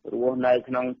រស់នៅ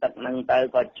ក្នុងទឹកហ្នឹងទៅ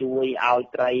ក៏ជួយឲ្យ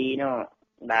ត្រីនោះ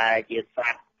ដែលជាស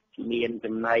ត្វមាន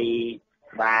ចំណី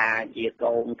បាទជា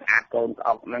កូនស្អាតកូនក្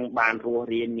អុកហ្នឹងបានរស់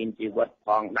រានមានជីវិតផ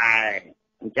ងដែរ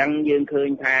អញ្ចឹងយើងឃើញ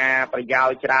ថាប្រយោជ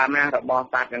ន៍ច្រើនណាស់របស់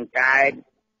សត្វកង្កែប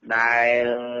ដែល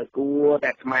គួរ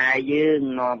តែខ្មែរយើង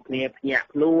នាំគ្នាភ្ញាក់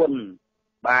ខ្លួន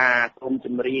បាទគុំ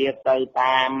ជំរាបទៅ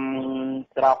តាម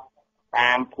ស្រុក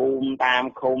តាមភូមិតាម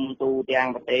ឃុំទូទាំង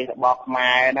ប្រទេសរបស់ខ្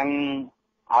មែរហ្នឹង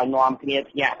ឲ្យនាំគ្នា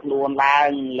ភ្ញាក់ខ្លួនឡើ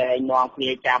ងលែងនាំគ្នា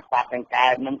ចាប់សត្វកង្កែ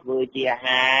បហ្នឹងធ្វើជាអា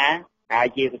ហារហើយ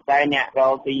ជាពិសេសអ្នករ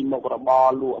កទីមុខរបរ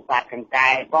លក់សត្វកង្កែ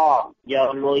បក៏យក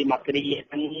លុយមកគ្រា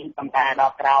ហ្នឹងប៉ុន្តែដ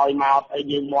ល់ក្រោយមកទៅ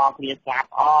យើងនាំគ្នាស្លាប់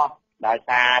អស់ដោយ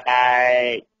សារតែ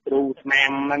គ្រូឆ្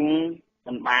នាំហ្នឹង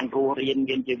មិនបានរស់រៀន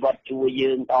មានជីវិតជួយ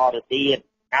យើងតទៅទៀត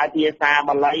ហើយភាសា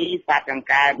បាលីសត្វកង្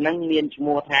កែបហ្នឹងមានឈ្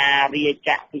មោះថារាជ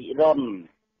ភិរុន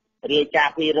រាជ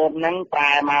ភិរុនហ្នឹងប្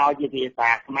រែមកជាភា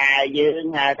សាខ្មែរយើង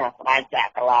ហៅថាស្ដេចច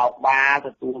ក្រឡោកបាទ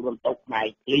ទួលបន្ទុកផ្នែក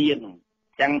ភ្លៀង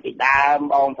ចឹងពីដើម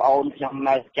បងប្អូនខ្ញុំ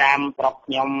នៅចាំស្រុក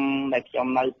ខ្ញុំដែលខ្ញុំ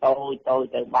នៅតូច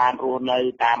ទៅបានរស់នៅ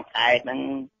តាមខេត្តហ្នឹង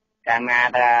កាលណា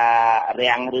ថា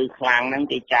រាំងឬខ្លាំងហ្នឹង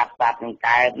គេចាប់សត្វកង្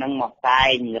កែបហ្នឹងមកផ្សាយ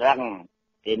រឹង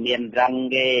គេមានរឹង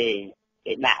គេ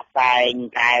ដាក់ផ្សាយ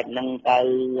កែបហ្នឹងទៅ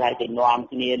ហើយគេនាំ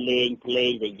គ្នាលេងភ្លេ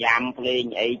ងសយ៉ាំភ្លេង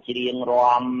អីច្រៀង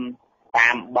រាំតា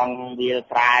មបឹងវាល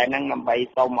ស្រែហ្នឹងដើម្បី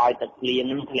សុំឲ្យទឹកភ្លៀង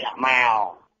ហ្នឹងធ្លាក់ម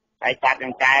កហើយសត្វក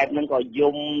ង្កែបហ្នឹងក៏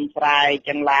យំស្រែក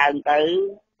ចឹងឡើងទៅ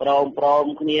ព្រម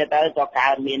គ្នាទៅក៏កើ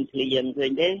តមានភ្លៀងឃើ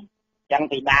ញទេចឹង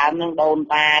ពីដើមហ្នឹងដូន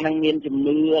តាហ្នឹងមានជំ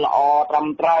នឿល្អត្រឹម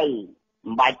ត្រូវ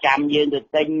មិនបាច់ចាំយើងទៅ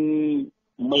ទិញ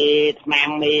មេថ្នាំ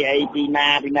មេអីពីណា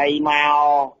ពីណីមក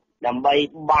ដើម្បី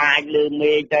បាចលើ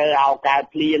មេទៅឲ្យកើត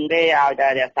ភ្លៀងទេឲ្យតែ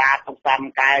រក្សាទុកសត្វ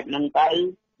កែបហ្នឹងទៅ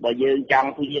បើយើងចង់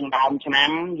ភ្លៀងដើមឆ្នាំ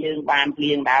យើងបានភ្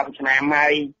លៀងដើមឆ្នាំហើ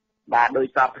យបាទដោយ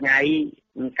សពថ្ងៃ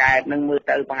កែបហ្នឹងមើល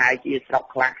ទៅប្រហែលជាស្រុក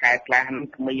ខ្លះខេត្តខ្លះ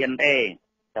គ្មានទេ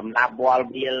សម្រាប់វល់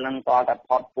វាលហ្នឹងក៏តែ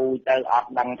ផុតពូជទៅអត់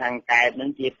ដឹងថាកែបហ្នឹង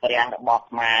ជាព្រះរបស់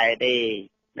ខ្មែរទេ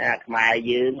ណាខ្មែរ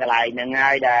យើងកន្លែងហ្នឹង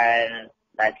ហើយ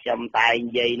ដែលខ្ញុំតែង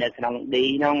និយាយនៅក្នុងឌី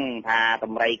ហ្នឹងថាត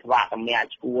ម្រៃខ្វាក់តម្រាក់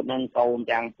ឈួតហ្នឹងកូន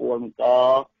ទាំងពួងក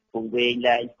ពងវែង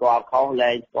លែងស្គាល់ខុស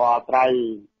លែងស្គាល់ត្រូវ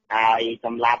ហើយស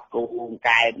ម្រាប់គូ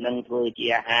កែបនឹងធ្វើជា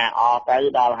អាហារអស់ទៅ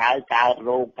ដល់ហើយកើត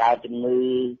រោគកើតជំងឺ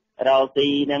រោទី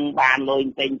នឹងបានលុយ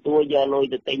ទិញទួយកលុយ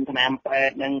ទៅទិញថ្នាំពេ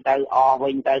ទ្យនឹងទៅអស់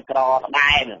វិញទៅក្រដ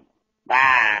ដែលបា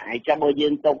ទហើយចាំបើយើ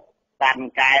ងទុកសត្វ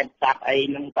កែបសត្វអី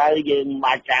នឹងទៅយើងមិន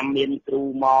បាច់ចាំមានគ្រូ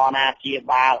មកណាព្យា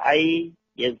បាលអី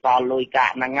យើងសល់លុយកា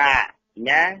ក់ហ្នឹង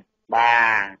ណាបា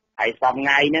ទហើយសប្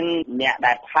ងៃហ្នឹងអ្នក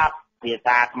ដែលផឹកភា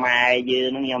សាខ្មែរយើ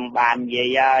ងហ្នឹងខ្ញុំបាននិយា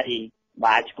យហើយ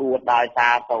បាទឈួតដោយសា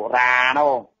រសូរ៉ា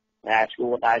នោះតែឈួ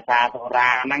តដោយសារសូរ៉ា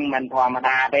ហ្នឹងមិនធម្ម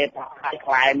តាទេហើយ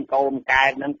ខ្លែមកូនកែ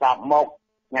បហ្នឹងសពមុខ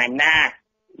ថ្ងៃណា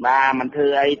បាទមិនធ្វើ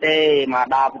អីទេមក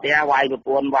ដល់ផ្ទះវាយប្រព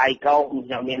ន្ធវាយកូន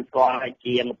ខ្ញុំមានស្គាល់ឲ្យ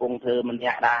ជាងកំពុងធ្វើម្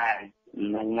នាក់ដែរ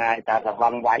ហ្នឹងហើយតែសវឹ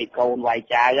ងវាយកូនវាយ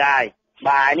ចៅហើយ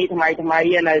បាទនេះថ្មី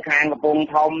នៅខាងកំពង់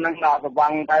ធំហ្នឹងដល់សវឹ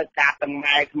ងទៅកាប់ទាំង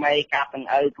ម៉ែក្មេងកាប់ទាំង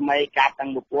ឪក្មេងកាប់ទាំ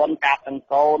ងប្រពន្ធកាប់ទាំង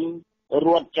កូនរ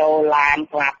ត់ចូលឡាន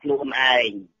ស្លាប់ខ្លួនឯ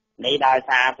ងនេះដោយ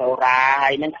សារសូរ៉ាហើ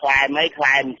យនឹងខ្លែម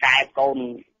កែបកូន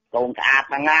ក្អាត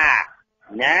ហ្នឹង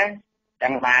ណាចឹ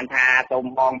ងបានថាសូម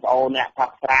បងប្អូនអ្នកផឹ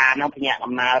កស្រាហ្នឹងភ្ញាក់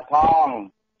កំណើតផង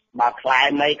បើខ្លែ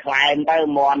មទៅ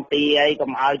មន់ទីអី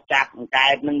កុំឲ្យចាប់កែ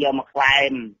បហ្នឹងយកមកខ្លែ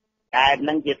មកែបហ្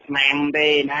នឹងជាស្នាមទេ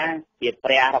ណាជា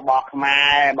ព្រះរបស់ខ្មែ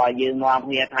របើយើងនាំ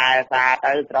គ្នាថែរក្សា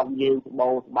ទៅស្រុកយើងស្បោ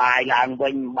ស្បាយឡើងវិ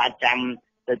ញមិនបាច់ចាំ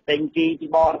ទៅទិញជីពី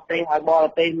បរទេសឲ្យបរ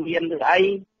ទេសមានឬអី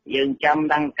យើងចាំ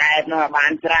ដល់កែបនោះបា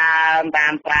នច្រើនតា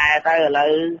មស្រែទៅឥឡូ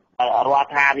វរ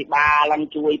ដ្ឋាភិបាលឡើង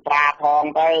ជួយប្រាផង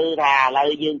ទៅថាឥឡូវ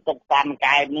យើងទុកតាន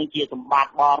កែបនឹងជាសម្បត្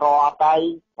តិរបស់រដ្ឋទៅ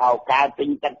ឲ្យកើតពេញ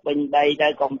ទឹកពេញដីទៅ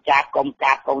កុំចាប់កុំ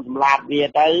កាប់កុំសម្លាប់វា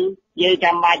ទៅយើង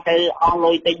ចាំបាច់ទៅអស់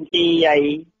លុយទិញជីអី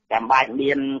ចាំបាច់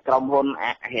មានក្រុមហ៊ុនអ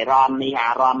ហិរននេះ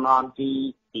អារនននជី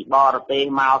ពីបរទេស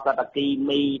មកសតគី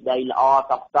មីដីល្អ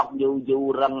តុកយូរ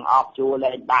រឹងអស់ជួល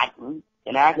លែងដាច់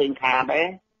ចឹងណាឃើញខាតទេ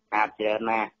ខាតច្រើន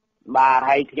ណាស់បាទ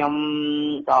ហើយខ្ញុំ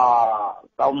ក៏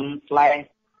សូមស្លេះ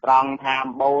ត្រង់ថា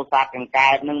បោសត្វកង្កែ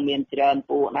បនឹងមានច្រើន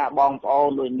ពួកណាបងប្អូន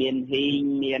ដូចមានហ៊ីង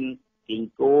មានគីង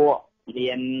គក់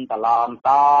មានតឡនត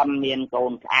នមានកូ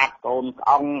នក្អាត់កូនក្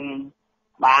អង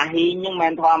បាទហ៊ីងហ្នឹងមិ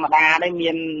នធម្មតាទេ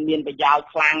មានប្រយោជន៍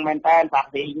ខ្លាំងមែនតើសត្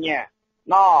វហ៊ីង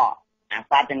ណអា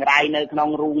សត្វចង្រៃនៅក្នុង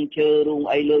រូងឈើរូង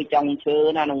អីលើចុងឈើ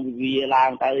ណានឹងវាឡើ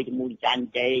ងទៅជាមួយចាញ់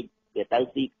ចេកវាទៅ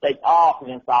ស៊ីខ្ទេចអស់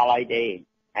មិនសល់អីទេ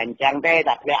អញ្ចឹងទេ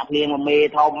តែធ្លាក់ភ្លៀងមួយមេ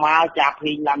ធំមកចាប់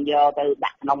ហ៊ីងឡើងយកទៅ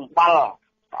ដាក់ក្នុងបាល់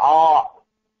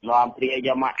នាំព្រាយ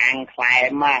កមកអាំងខ្លែ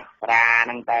មមកប្រាហ្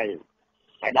នឹងទៅ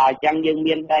ហើយដល់អញ្ចឹងយើង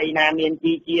មានដីណាមាន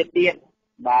ជីជាតិទៀត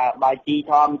បើជី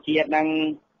ធម្មជាតិហ្នឹង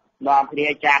នាំព្រា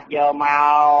ចាប់យកម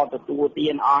កទទួលទា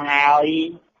នអស់ហើយ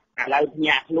ឥឡូវភ្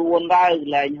ញាក់ខ្លួនទៅ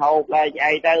លែងហូបលែង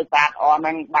អីទៅសត្វអស់ហ្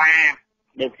នឹងបាប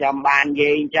ដូចខ្ញុំបាននិយា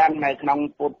យអញ្ចឹងនៅក្នុង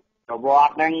ពុទ្ធប្រវត្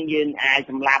តិហ្នឹងយើងអាច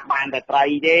សម្លាប់បានតែត្រី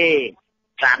ទេ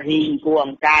សត្វហ៊ីងគួរអ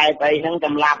ង្កែបអីហ្នឹងស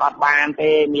ម្លាប់អត់បាន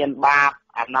ទេមានបាប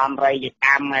អនន្តរិយក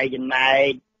ម្មហើយចំណែក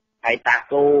ហើយតា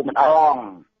គូម្ដង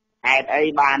ហេតុអី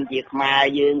បានជាខ្មែរ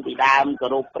យើងពីដើមគោ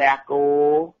រពព្រះគូ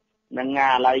នឹងឥ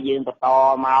ឡូវយើងបន្ត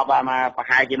មកបាទមកប្រ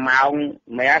ហែលជាម៉ោង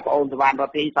មែនបងអូនសវណ្ណរ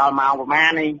ទីសល់ម៉ោងប្រហែ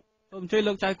លនេះសូមជួយ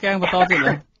លោកចៅកែងបន្តទៀត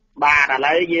ណាបាទឥ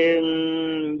ឡូវ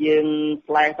យើង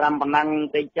ផ្លែត្រឹមប៉ុណ្ណឹង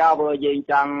តិចចោលព្រោះយើង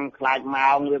ចង់ខ្លាចម៉ោ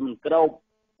ងវាមិនគ្រប់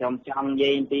ខ្ញុំចង់និ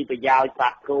យាយពីប្រយោជន៍ស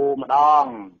ត្វគោម្ដង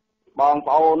បង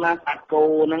ប្អូនណាសត្វគោ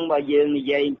ហ្នឹងបើយើងនិ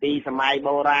យាយពីសម័យ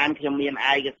បុរាណខ្ញុំមាន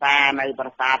ឯកសារនៅប្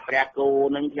រាសាទព្រះគោ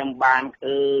ហ្នឹងខ្ញុំបាន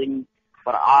ឃើញ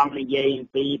ព្រះអង្គនិយាយ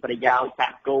ពីប្រយោជន៍ស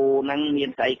ត្វគោហ្នឹងមាន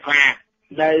ស្អីខ្លះ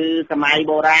នៅសម័យ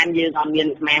បុរាណយើងអត់មាន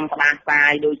ស្នាមផ្ដាសា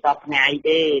យដូចសពថ្ងៃ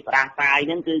ទេផ្ដាសាយ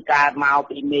ហ្នឹងគឺកើតមក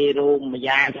ពីមេរោគម្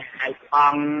យ៉ាងគេហៅថ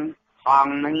ង់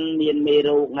ហ្នឹងមានមេ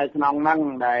រោគនៅក្នុងហ្នឹង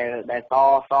ដែលស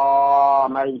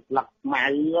នៅស្លឹកស្មៅ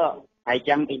ហើយ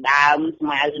ចឹងពីដើមស្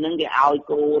មៅហ្នឹងគេឲ្យ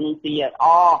គោនឹងទីឲ្យអ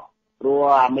ស់ព្រោះ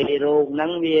អាមេរោគហ្នឹ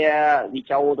ងវា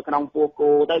ចូលទៅក្នុងពោះ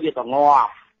គោទៅវាក៏ងាប់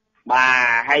បា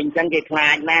ទហើយអញ្ចឹងគេខ្លា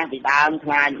ចណាស់ពីដើមខ្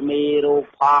លាចមេរោគ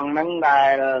ផងហ្នឹងដែ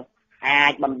លអា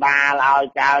ចបណ្ដាលឲ្យ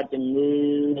កើតជំងឺ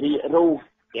រាគរូស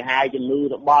គេហៅជំងឺ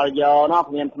របល់យកនោះ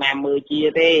គ្មានថ្នាំមើលជា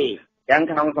ទេអញ្ចឹង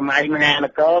ក្នុងសម័យមហាន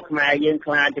គរខ្មែរយើង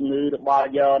ខ្លាចជំងឺរបល់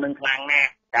យកនឹងខ្លាំងណា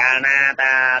ស់កាលណា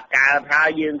តាកើតហើយ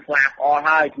យើងស្លាប់អស់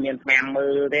ហើយគ្មានថ្នាំមើ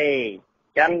លទេ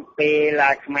ចឹងពេល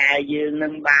ខ្មែរយើងនឹ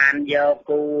ងបានយក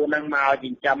គូនឹងមកចិ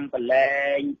ញ្ចឹមប្រឡែ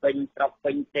ងពេញស្រុក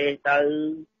ពេញទេសទៅ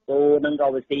គូនឹងក៏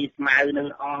វិស៊ីស្មៅនឹង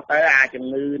អស់ទៅអាជំ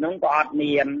ងឺនឹងក៏អត់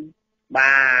មាន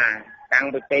បាទតាំង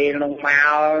ពីពេលនោះម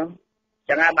ក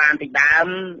ចឹងហើយបានពីដើម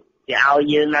គេឲ្យ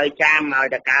យើងនៅចាំឲ្យ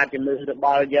តែកើតជំងឺរប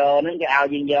ល់យកហ្នឹងគេឲ្យ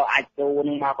យើងយកអាចគូ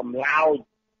នឹងមកកំឡោច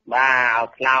បាទឲ្យ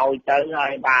ខ្លោចទៅហើ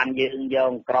យបានយើងយ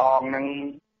កក្រងហ្នឹង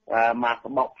មក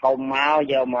ក្បុកធំមក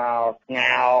យកមកស្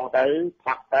ងោរទៅ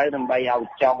ផឹកទៅដើម្បីឲ្យ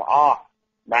ចុះអស់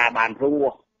បាទបានរ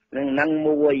ស់នឹង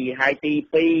មួយហើយទី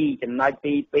2ចំណុច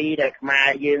ទី2ដែលខ្មែរ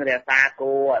យើងរក្សា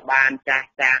គោឲ្យបានចា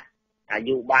ស់អា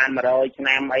យុបាន100ឆ្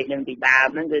នាំអីនឹងពីដើម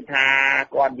ហ្នឹងគឺថា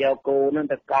គាត់យកគោនឹង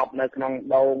ទៅកប់នៅក្នុង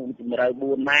ដូងជម្រៅ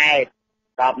4ម៉ែត្រ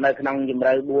កប់នៅក្នុងជម្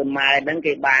រៅ4ម៉ែត្រហ្នឹង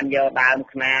គេបានយកដើម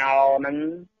ខ្នោហ្នឹង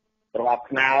គ្រាប់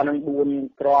ខ្នោហ្នឹង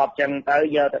4គ្រាប់ចឹងទៅ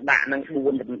យកទៅដាក់នឹង4រ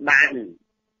ណ្ដៅ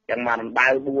ចឹងមករណ្ដៅ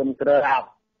4គ្រាប់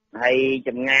ហើយច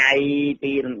ម្ងាយ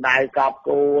ពីរណ្ដៅកប់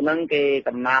គោហ្នឹងគេ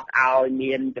កំណត់ឲ្យ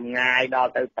មានចម្ងាយដ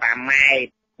ល់ទៅ5ម៉ែត្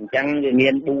រអញ្ចឹងវាមា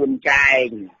ន4ចែង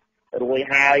រួច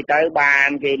ហើយទៅបាន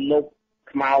គេលុប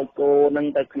ខ្មោចគោនឹង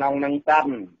ទៅក្នុងនឹងសិន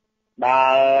ដ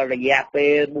ល់រយៈពេ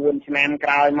ល4ឆ្នាំក្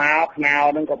រោយមកខ្នោ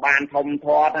នឹងក៏បានធំ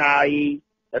ធាត់ហើយ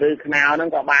ឬខ្នោនឹង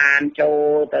ក៏បានចូល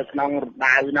ទៅក្នុងរណ្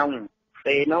ដៅនោះ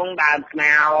ពេលនោះដើមខ្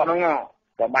នោនោះ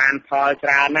ក៏បានផលច្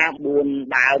រើនណាស់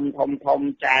4ដើមធំ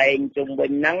ចែងជុំវិ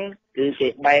ញហ្នឹងគឺគេ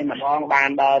បេះម្ដងបាន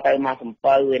ដល់ទៅមកសំ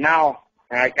ពៅឯណោះ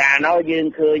ហើយកាលនោះយើង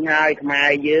ឃើញហើយខ្មែរ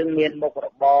យើងមានមុខរ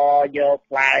បរយក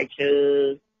ផ្លែឈើ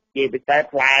ជាពិសេស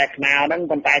ផ្លែខ្នោហ្នឹង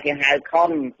ប៉ុន្តែគេហៅខុ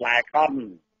នផ្លែខុន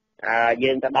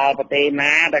យើងទៅដល់ប្រទេស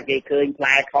ណាតែគេឃើញផ្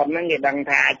លែខុនហ្នឹងគេដឹង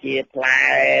ថាជាផ្លែ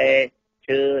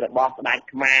ឈើរបស់ស្ដេច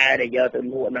ខ្មែរដែលយកទៅ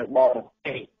លក់នៅបរ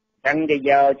ទេសអញ្ចឹងគេ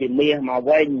យកជាមាសមក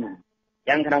វិញអញ្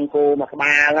ចឹងក្នុងគោមួយក្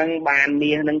បាលហ្នឹងបាន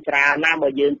មាសហ្នឹងច្រើនណាស់បើ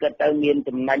យើងគិតទៅមាន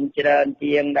ចំណេញច្រើន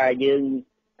ជាងដែលយើង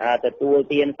ទទួល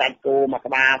ទានសាច់គោមួយ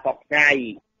ក្បាលសពថ្ងៃអ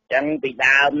ញ្ចឹងពី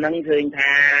ដើមហ្នឹងឃើញ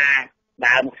ថា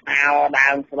ដើមខ្នោដើ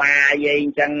មស្វាយអីអ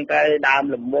ញ្ចឹងទៅដើម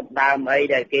ល្មុតដើមអី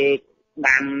ដែលគេ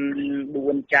ដាំ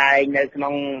4ចែងនៅក្នុ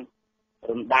ង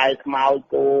រណ្ដៅខ្មោច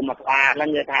គោមួយក្បាលហ្នឹង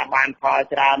គេថាបានផល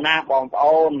ច្រើនណាស់បងប្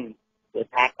អូនគេ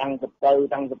ថាតាំងសពៅ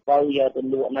យកទៅ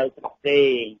លក់នៅស្រុកគេ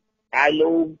ហើយ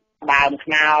លូដើមខ្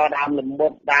នោដើមល្មុ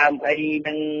តដើមអីហ្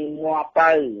នឹងងាប់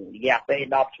ទៅរយៈពេល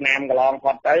10ឆ្នាំកន្លង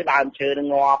ផុតទៅដើមឈើនឹង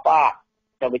ងាប់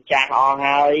ទៅវាចាស់អស់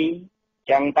ហើយ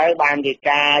ចឹងទៅបានគេ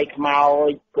កាយខ្មោ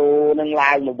ចគោនឹង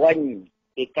ឡើងមកវិញ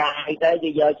គេកាយទៅគេ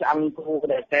យកឆ្អឹងគោ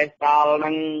ដែលសេះដល់ហ្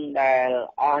នឹងដែល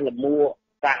អស់លមួក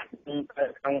សាក់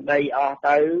ក្នុងដីអស់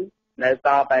ទៅនៅស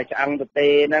ល់តែឆ្អឹងប្រទេ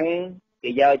ហ្នឹង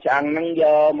គេយកឆ្អឹងហ្នឹងយ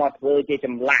កមកធ្វើជាច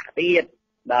ម្លាក់ទៀត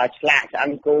ដល់ឆ្លាក់ឆ្អឹ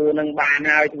ងគោនឹងបាន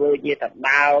ហើយធ្វើជាត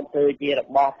ដោធ្វើជារ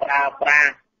បស់ប្រើប្រា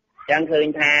ស់ចឹងឃើញ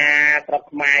ថាស្រុក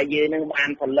ខ្មែរយើងនឹងបាន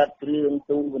ផលិតគ្រឿង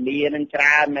ទូវនីនឹងច្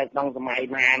រើននៅក្នុងសម័យ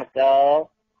មហានគរ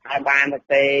ហើយបាន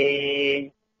ទៅ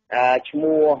ឈ្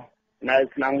មោះនៅ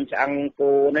ក្នុងឆ្អឹង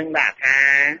គោនឹងដាក់ថា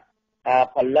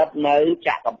ផលិតនៅច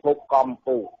ក្រភពកម្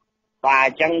ពុជាបាទអ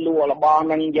ញ្ចឹងលក់របស់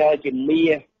នឹងយកជាមា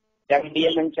សចឹងមា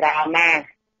សនឹងច្រើនណាស់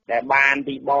ដែលបាន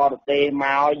ពីបរទេសម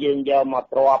កយើងយកមក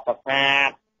ទ្រាប់ប្រាសាទ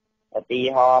ឧទា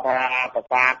ហរណ៍ថាប្រា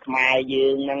សាទខ្មែរយើ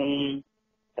ងនឹង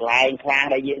កន្លែងខ្លះ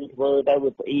ដែលយើងធ្វើទៅ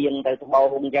វាផ្អៀងទៅត្បូង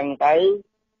អញ្ចឹងទៅ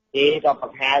គេក៏ប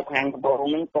ង្ហាញខាងត្បូង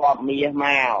នឹងទ្រាប់មាសម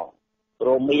កព្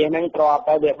រោះមាសហ្នឹងទ្រាប់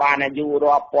ទៅវាបានអាយុ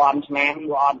រាប់ពាន់ឆ្នាំ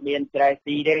វាអត់មានច្រេះ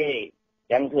ស៊ីទេ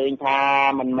ចឹងឃើញថា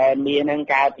មិនមែនមាសហ្នឹង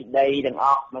កើតពីដីទាំងអ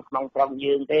ស់នៅក្នុងស្រុក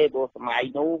យើងទេព្រោះសម័យ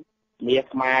នោះមាស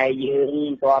ខ្មែរយើង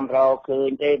មិនទាន់រកឃើញ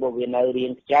ទេព្រោះវានៅរៀ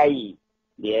ងខ្ចី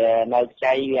វានៅខ្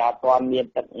ចីវាអត់ទាន់មាន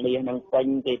ទឹកមាសហ្នឹងពេញ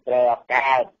គេត្រូវអ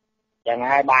កើតចឹង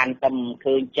ហើយបានតែ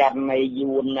ឃើញចិននៃ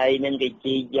យួននៃហ្នឹងគេ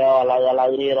ជីកយកឥឡូ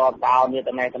វនេះរាប់ដោនវា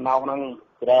ទៅណេះទៅណោះហ្នឹង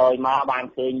ក្រោយមកបាន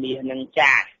ឃើញមាសហ្នឹង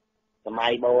ចាស់ សម័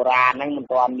យបុរាណហ្នឹងមិន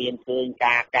ទាន់មានឃើញ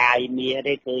ការកាយមាស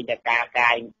ទេឃើញតែការ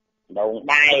កាយដង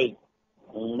ដែក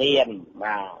មាន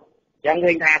បាទអញ្ចឹង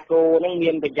ឃើញថាគោហ្នឹង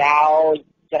មានប្រយោជន៍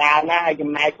ច្រើនណាស់ហើយ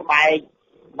ចំណែកស្បែក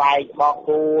របស់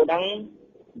គោហ្នឹង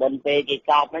មុនពេលគេ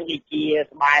កប់ហ្នឹងគេជា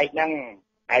ស្បែកហ្នឹង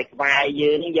ហើយក្បែរ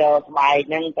យើងយកស្បែក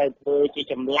ហ្នឹងទៅធ្វើជា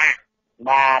ចម្លាក់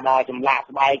បាទដល់ចម្លាក់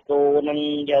ស្បែកគោហ្នឹង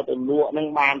យកទៅលក់ហ្នឹង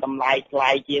បានតម្លៃថ្លៃ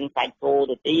ជាងសាច់គោ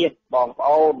ទៅទៀតបងប្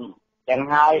អូនចឹង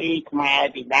ហើយខ្មែរ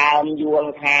ពីដើមយ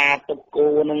ល់ថាទឹកគោ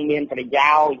នឹងមានប្រ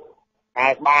យោជន៍ហើ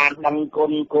យបានដឹងគុ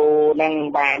ណគោនឹង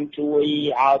បានជួយ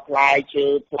ឲ្យផ្លែឈើ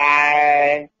ផ្លែ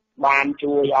បាន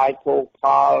ជួយឲ្យភោគផ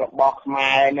លរបស់ខ្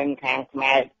មែរនឹងខាងផ្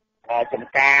នែកចំ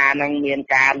ការនឹងមាន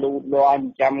ការលូតលាស់ចិ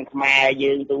ញ្ចឹមខ្មែរ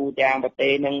យើងទូទាំងប្រទេ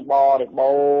សនឹងបរិ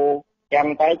បូរណ៍ចឹង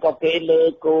ទៅក៏គេលើ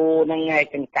គោនឹងឲ្យ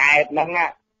កង្កែបហ្នឹង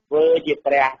ធ្វើជា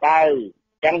ព្រះទៅ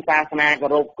ចឹងសាសនាគោ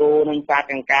រពគោនឹងសត្វ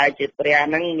កង្កែបជាព្រះ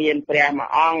ហ្នឹងមានព្រះមួយ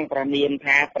អង្គព្រះនាម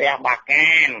ថាព្រះបា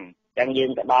កានចឹងយើ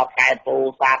ងទៅដល់ខេត្តពោ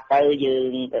ធិ៍សាត់ទៅយើ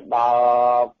ងទៅដ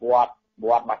ល់វត្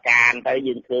តបាកានទៅ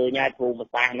យើងឃើញហើយភូមិ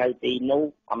សាស្ត្រនៅទីនោះ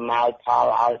អំណោយផល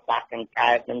ឲ្យសត្វកង្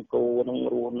កែបនិងគោនឹង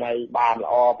រស់នៅបាន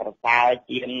ល្អប្រសើរ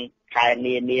ជាងខេត្ត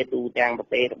នានាទូទាំងប្រ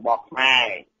ទេសរបស់ខ្មែរ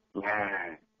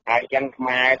ហើយចឹងខ្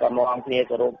មែរក៏នាំគ្នា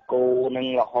គោរពគោនឹង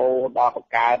រហូតដល់ប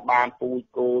ង្កើតបានពូជ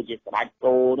គោជាស្ដេច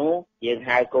គោនោះយើង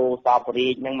ហៅគោសពរា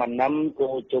ជនឹងមនឹមគោ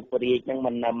ជប់រាជនឹងម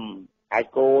នឹមហើយ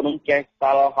គោនឹងចេះ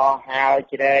សិលហោះហើរ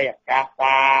ជ្រែកអាកា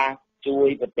សាជួយ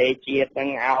ប្រទេសជាតិនឹង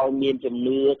ឲ្យមានជំ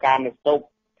នឿកាន់តែសុខ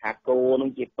ថាគោនឹង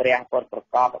ជាព្រះពុទ្ធប្រ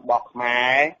កបរបស់ខ្មែ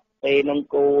រពេលនឹង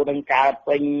គោនឹងកើត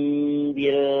ពេញ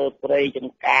វាព្រៃច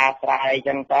ម្ការស្រែ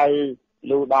ចឹងទៅ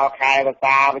លុះដល់ខែវស្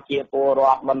សាប្រជាពលរ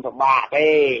ដ្ឋមិនពិបាក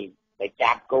ទេទៅ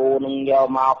ចាប់គោនឹងយក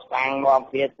មកផ្សាំងមក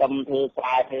គ្នាទឹមធ្វើស្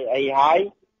រែធ្វើអីហើយ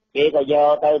គេក៏យក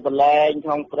ទៅប្រឡែងក្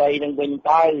នុងព្រៃនឹងវិញ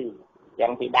ទៅចឹ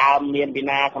ងពីដើមមានពី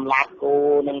ណាសម្លាប់គោ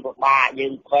នឹងពិបាកយើ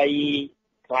ងភ័យ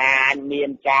ខ្លាចមាន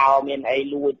ចោរមានអី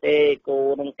លួចទេគោ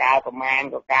នឹងកើតប្រមាណ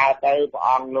ក៏កើតទៅព្រះ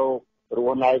អង្គលោករ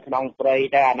ស់នៅក្នុងព្រៃ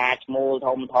ទៅអាណាឈ្មោល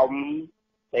ធំ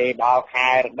ពេលដល់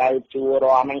ខែរដូវជួរ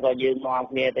រាស់ហ្នឹងក៏យើងនាំ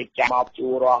គ្នាទៅចាប់មកជួ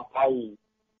ររាស់ទៅ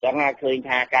ចឹងឃើញ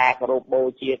ថាការគោរពបូ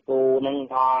ជាគោហ្នឹង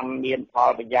cònមានផ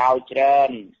លប្រយោជន៍ច្រើ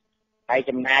នហើយ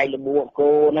ចំណាយលបួក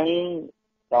គោហ្នឹង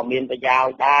ក៏មានប្រយោជ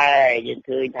ន៍ដែរយើង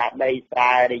ឃើញថាដីស្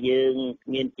រែដែលយើង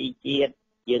មានជីជាតិ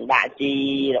យើងដាក់ជី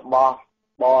របស់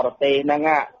បរទេសហ្នឹង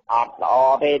អត់ល្អ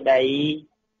ទេដី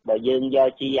បើយើងយក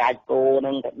ជីអាចគោហ្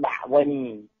នឹងទៅដាក់វិញ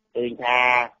ឃើញថា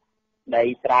ដី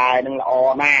ស្រែហ្នឹងល្អ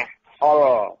ណាស់ផល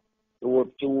ស្រួល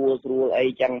ជួរស្រួលអី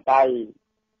ចឹងទៅ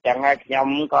ចឹងហើយខ្ញុំ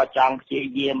ក៏ចង់ព្យា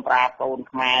យាមប្រាប់កូន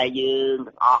ខ្មែរយើង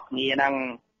ទាំងអស់គ្នាហ្នឹង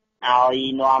ឲ្យ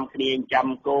នាំគ្នាចិញ្ចឹម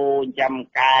គោចិញ្ចឹម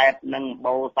កែបនិង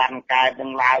បោសាន់កែបនឹ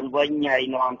ងឡើងវិញហើយ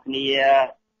នាំគ្នា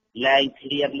លែងឃ្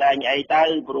លានលែងអីទៅ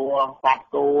ព្រោះសត្វ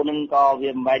គោហ្នឹងក៏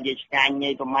វាមិនមែនជាឆ្ងាញ់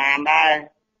អីប្រមាណដែរ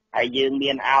ហើយយើង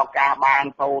មានឱកាសបាន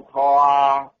សូត្រធ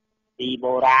ម៌ពី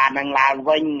បុរាណហ្នឹងឡើង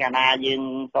វិញកាលណាយើង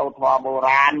សូត្រធម៌បុ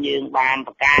រាណយើងបាន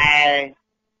ប្រកែ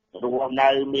រស់នៅ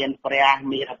មានព្រះ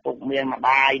មានឪពុកមានម្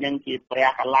ដាយនឹងជាព្រះ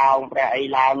កឡោងព្រះអី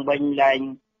ឡើងវិញលែង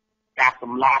កាប់ស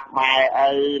ម្លាប់ម៉ែ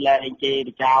ឪលែងជេរ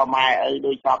ចោលម៉ែឪ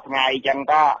ដូចសពថ្ងៃអញ្ចឹង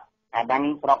ទៅអាហ្នឹង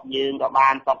ស្រុកយើងក៏បា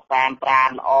នសុខសាន្តប្រាណ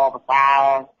ល្អប្រសើរ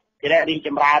គេរីកច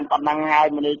ម្រើនប៉ុណ្ណឹងហើយ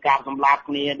មនុស្សកាប់សម្លាប់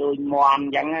គ្នាដូចមន់អ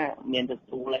ញ្ចឹងមានទៅ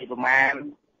ស្រួលអីប្រមាណ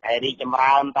ហើយរីកចម្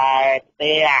រើនតែផ្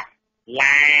ទះ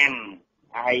ឡាន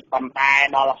ហើយប៉ុន្តែ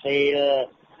ដល់ពេល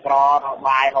ក្ររ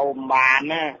បាយហូបបាន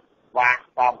ណា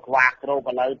ខ្វះគ្រប់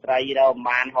ឥឡូវត្រីទៅមិន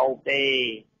បានហូបទេ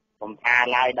ผมថា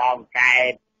ឡើយដល់កែ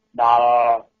បដល់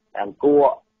អង្គ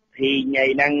ក់ធីញអី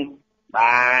ហ្នឹង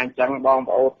បាទអញ្ចឹងបង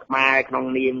ប្អូនខ្មែរក្នុង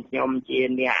នាមខ្ញុំជា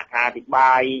អ្នកអត្ថាធិប្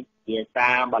បាយភាសា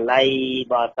បាលី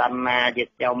បើសិនណាជា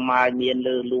ខ្ញុំមកមាន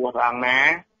លឺលួសរងណា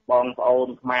បងប្អូន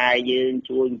ខ្មែរយើង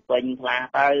ជួយពេញខ្លះ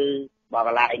ទៅបើក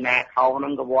ន្លែងណាខុសហ្នឹ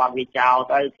ងក៏វាត់វាចោល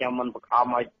ទៅខ្ញុំមិនបង្ខំ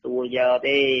ឲ្យទទួលយក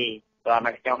ទេគ្រាន់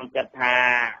តែខ្ញុំគិតថា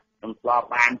ខ្ញុំស្លាប់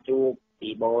បានជួបពី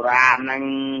បុរាណហ្នឹង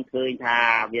ឃើញថា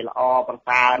វាល្អប្រ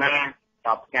សើរណាស់ត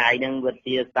បថ្ងៃហ្នឹងវិទ្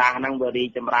យាសាស្ត្រហ្នឹងវារីក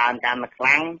ចម្រើនកាន់តែខ្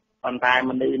លាំងប៉ុន្តែ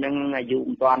មនុស្សហ្នឹងអាយុ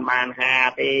មិនទាន់បាន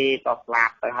50ទេក៏ស្លា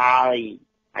ប់ទៅហើ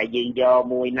យយើងយក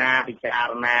មួយណាពិចា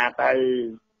រណាទៅ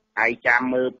ហើយចាំ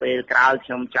មើលពេលក្រោយខ្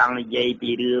ញុំចង់និយាយពី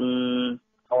រឿង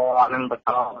ធម៌ហ្នឹងបន្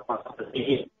តទៀ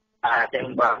តតែទាំង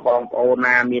បងប្អូន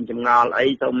ណាមានចម្ងល់អី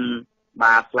សូម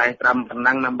បាទផ្លែត្រឹមប៉ុណ្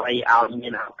ណឹងដើម្បីឲ្យមា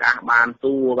នឱកាសបាន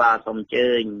សួរបាទសូមអញ្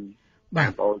ជើញ បា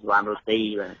ទបងស្វានរទី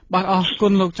បាទអរគុ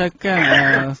ណលោកចៅកា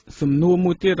សំណួរ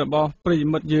មួយទៀតរបស់ប្រិយ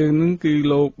មិត្តយើងនឹងគឺ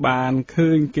លោកបានឃើ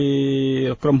ញគេ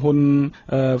ក្រុមហ៊ុន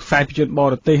ផ្សាយភាពយន្តប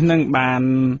រទេសនឹងបាន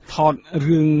ថត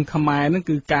រឿងខ្មែរនឹង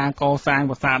គឺការកសាង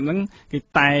ប្រាសាទនឹងគេ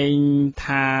តែង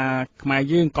ថាខ្មែរ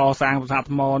យើងកសាងប្រាសាទ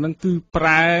ថ្មនឹងគឺប្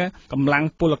រើកម្លាំង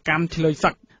ពលកម្មឆ្លើយ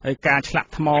សឹកហើយការឆ្លាក់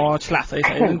ថ្មឆ្លាក់ស្អី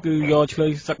ហ្នឹងគឺយកឆ្លើ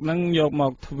យសឹកហ្នឹងយកម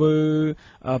កធ្វើ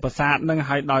ប្រាសាទហ្នឹង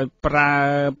ឲ្យដោយប្រើ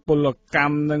ពលក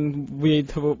ម្មនឹងវាយ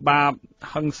ធ្វើបាប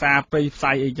ហិង្សាព្រៃផ្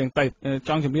សៃអីចឹងទៅច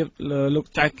ង់ជំរាបលោក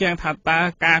ចៅកៀងថាតើ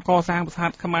ការកសាងប្រាសា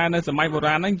ទខ្មែរនៅសម័យបុ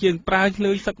រាណហ្នឹងយើងប្រើឆ្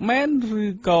លើយសឹកមែនឬ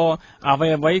ក៏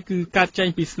អ្វីគឺកាត់ចេញ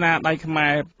ពីស្នាដៃខ្មែ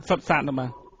រសុទ្ធសាធនោះ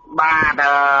បាទ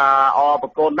អរប្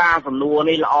រគុណណាសំណួរ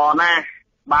នេះល្អណាស់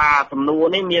បាទសំណួរ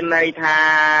នេះមានន័យថា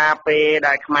ពេល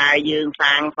ដែលខ្មែរយើង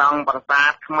សាងសង់ប្រាសា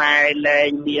ទខ្មែរលែង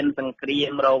មានសង្គ្រា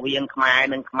មរវាងខ្មែរ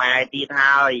និងខ្មែរទៀត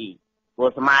ហើយព្រោះ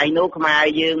សម័យនោះខ្មែរ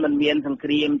យើងមិនមានសង្គ្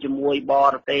រាមជាមួយប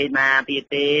រទេសណាទៀត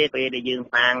ទេពេលដែលយើង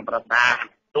សាងប្រាសាទ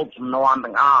គ្រប់ចំនួន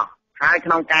ទាំងអស់ហើយ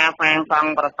ក្នុងការសាងស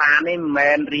ង់ប្រាសាទនេះមិន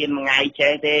មែនរៀនមួយថ្ងៃ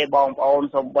ចេះទេបងប្អូន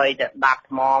សូម្បីតែដាក់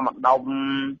ថ្មមកដុំ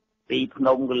ពីភ្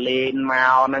នំកលែនម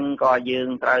កហ្នឹងក៏យើង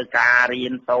ត្រូវការរៀ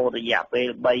នសូត្ររយៈពេល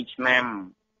3ឆ្នាំ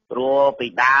ព្រោះពី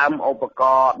ដើមឧបក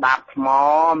រណ៍ដាប់ថ្ម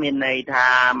មានន័យថា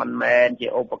មិនមែនជា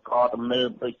ឧបករណ៍ទំនើប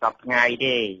ដូចសពថ្ងៃ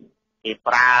ទេគេ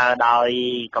ប្រើដោយ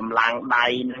កម្លាំងដៃ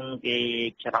ហ្នឹងគេ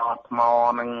ច្រត់ថ្ម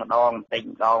ហ្នឹងម្ដងបន្តិច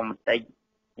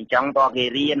អញ្ចឹងតើគេ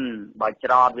រៀនបើច្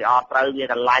រត់វាអត់ត្រូវវា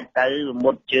កលាច់ទៅ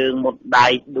មុតជើងមុតដៃ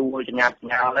ដួលចងាត់ឆ្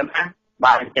ងល់ហ្នឹងណា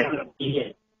បាទអញ្ចឹងជា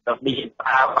របៀបប្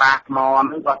រើប្រាស់ថ្មហ្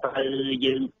នឹងក៏ត្រូវ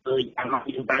យើងធ្វើយ៉ាងណា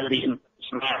យើងត្រូវរៀន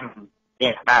ឆ្នាំ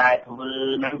តែធ្វើ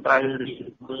ហ្នឹងត្រូវរៀន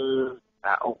ធ្វើ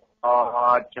ឧបករ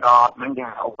ណ៍ច្រត់ហ្នឹងគេ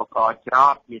ហៅឧបករណ៍ច្រ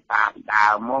ត់វាតាពីដើ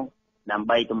មមកដើម្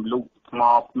បីទម្លុះថ្ម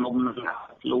ភ្នំហ្នឹង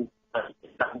ធ្លុះ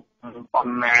ប៉ុ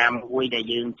ណ្ណាមួយដែល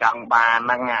យើងចង់បានហ្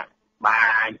នឹងបាទ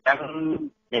អញ្ចឹង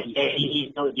និយាយ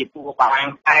ដូចជាពួកបាង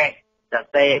តែសរ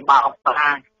សេរបោកប្រា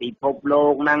ស់ពិភពលោ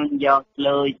កហ្នឹងយក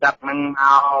លើយទឹកហ្នឹងម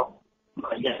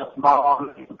កយកមក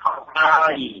ខុសហើ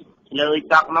យលើយ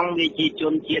ទឹកហ្នឹងវាជាជ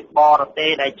នជាតិបរទេ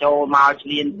សដែលចូលមកឈ្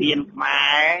លានពានខ្មែ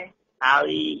រហើ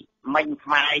យមិញខ្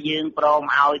មែរយើងព្រម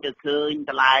ឲ្យទៅឃើញក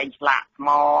ន្លែងឆ្លាក់ថ្ម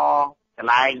កន្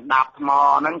លែងដាប់ថ្ម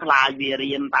ហ្នឹងខ្លាចវា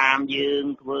រៀនតាមយើង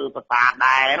ធ្វើប្រាសាទ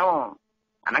ដែរនោះ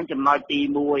អាហ្នឹងចំណុចទី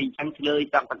1អញ្ចឹងឆ្លើយ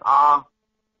ទឹកទាំងអស់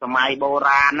សម័យបុ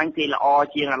រាណហ្នឹងគេល្អ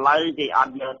ជាងឥឡូវគេអ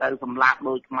ត់យកទៅសម្លាប់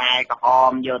ដូចខ្មែរក្រហ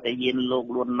មយកទៅយានលោក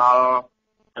លួនណុល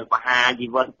ទៅបហាជី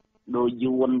វិតដូច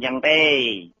យួនអញ្ចឹងទេ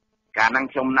កាលហ្នឹង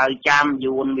ខ្ញុំនៅចាំ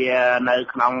យួនវានៅ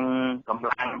ក្នុងកម្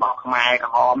លាំងរបស់ខ្មែរក្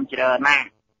រហមច្រើនណាស់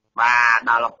បាទ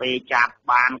ដល់ពេលចាប់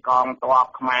បានកងទ័ព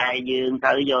ខ្មែរយើង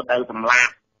ទៅយកទៅសម្លា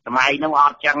ប់សម័យនោះអ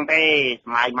ត់ចឹងទេស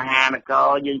ម័យមហានគរ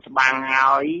យើងច្បាំង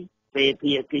ហើយពេល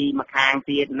ភាគីម្ខាង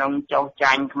ទៀតនឹងចុះ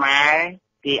ចាញ់ខ្មែរ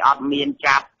គេអត់មាន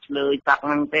ចាប់ឆ្លើយទឹក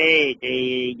ហ្នឹងទេគេ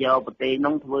យកប្រទេស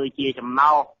នោះធ្វើជាចំ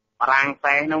ណោទបារាំង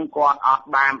សែសនោះគាត់អត់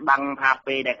បានដឹងថា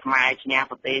ពេលដែលខ្មែរឈ្នះ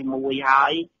ប្រទេសមួយហើ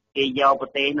យគេយកប្រ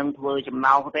ទេសនឹងធ្វើចំ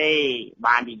ណោទទេ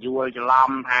បានជាយល់ច្រឡំ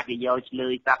ថាគេយកឆ្លើ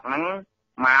យទឹកហ្នឹង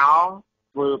មក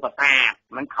ធ្វើប្រាសាទ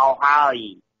ហ្នឹងខុសហើយ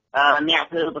អ្នក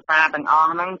ធ្វើប្រាសាទទាំងអស់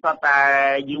ហ្នឹងសុទ្ធតែ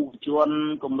យុវជន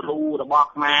គំរូរបស់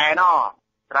ខ្មែរណោះ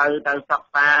ត្រូវទៅសិ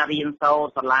ក្សារៀនសូ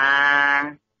ត្រសាលា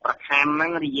ប្រខំហ្នឹ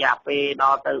ងរយៈពេលដ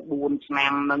ល់ទៅ4ឆ្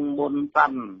នាំនឹងមុនសិ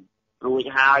នរួច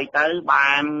ហើយទៅ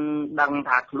បានដឹង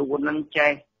ថាខ្លួននឹង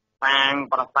ចេះសាង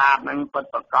ប្រាសាទនឹងពិត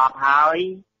ប្រាកដហើយ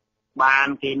បាន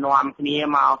គេនាំគ្នា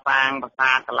មកសាងប្រា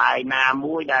សាទកន្លែងណា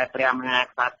មួយដែលព្រះមហាក្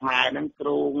សត្រខ្មែរនឹងគ្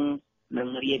រោងនឹង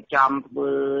រៀបចំធ្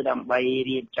វើដើម្បី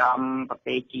រៀបចំប្រ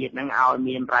ទេសជាតិនឹងឲ្យ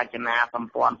មានរចនាស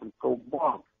ម្ព័ន្ធសង្គមផ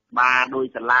ងបាទដោយ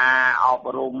សាលាអ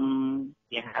ប់រំ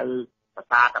គេហៅប្រា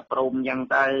សាទអប់រំអញ្ចឹង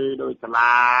ទៅដោយសា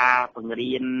លាបង្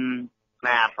រៀន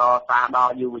ណាអក្សរសាស្ត្រដ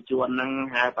ល់យុវជនហ្នឹង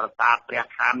ហៅប្រាសាទព្រះ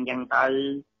ខ័នអញ្ចឹងទៅ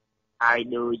ហើយ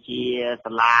ដូចជា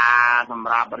សាលាសម្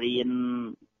រាប់រៀន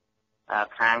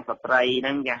ខាងស្ត្រីហ្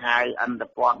នឹងគេហៅអន្ត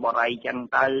ពតបរិយអញ្ចឹង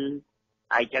ទៅ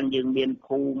ហើយអញ្ចឹងយើងមាន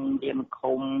ភូមិមាន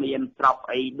ឃុំមានស្រុក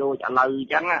អីដូចឥឡូវអ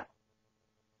ញ្ចឹង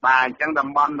បាទអញ្ចឹងតំ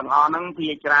បន់ទាំងអស់ហ្នឹងភា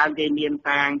គច្រើនគេមាន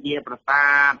សាងជាប្រាសា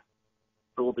ទ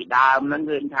ព្រោះពីដើមហ្នឹង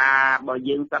ឃើញថាបើ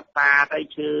យើងសិក្សាទៅ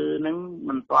ឈើហ្នឹង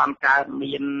មិនទាន់កើត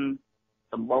មាន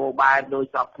សម្បូរបែបដូច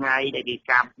សពថ្ងៃដែលគេ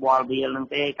កាប់វល់វាលហ្នឹង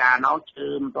ទេកាលនោះឈើ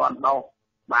មិនទាន់ដុះ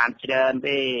បានច្រើន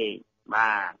ទេ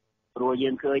បាទព្រោះយើ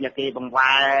ងឃើញតែគេបង្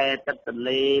វែរទឹកទន្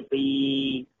លេពី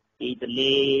ទន្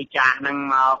លេចាស់ហ្នឹង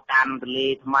មកកាន់ទន្លេ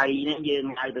ថ្មីហ្នឹងយើង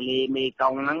ហៅទន្លេមេគ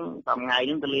ង្គហ្នឹងថ្ងៃហ្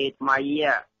នឹងទន្លេថ្មី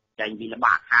ចេញពីល្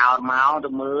បាក់ខោនមកទៅ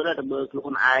មើលខ្លួ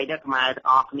នឯងទៅខ្មែរទាំង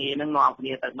អស់គ្នាហ្នឹងនាំគ្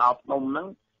នាទៅដល់ភ្នំហ្នឹង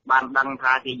បានដឹង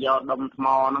ថាគេយកដុំថ្ម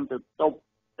ហ្នឹងទៅទប់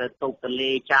ទៅទុកទ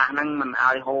លេចាស់ហ្នឹងមិន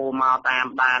ឲ្យហូរមកតាម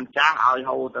ដានចាស់ឲ្យ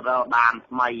ហូរទៅរកដាន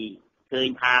ថ្មីឃើញ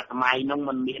ថាសម័យនោះ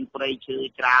มันមានព្រៃឈើ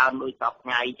ច្រើនដូចសពថ្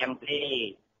ងៃចឹងទេ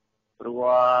ព្រោះ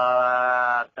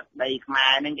ទឹកដីខ្មែ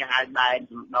រហ្នឹងគេហៅដែន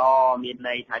សំដមាន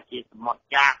ន័យថាជាសមុទ្រ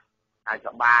ចាស់ហើយ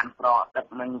ក៏បានប្រក់ទឹក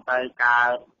ហ្នឹងទៅកើ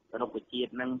តរុក្ខជា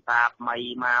តិហ្នឹងសាថ្មី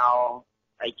មក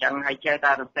ហើយចឹងហើយចេះ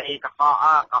តែរសេកុហ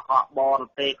កបរ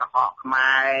ទេសកុហកខ្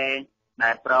មែរដែ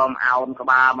លព្រមអោនក្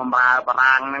បាលបំរើបា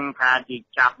រាំងហ្នឹងថាជា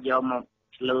ចាប់យកមក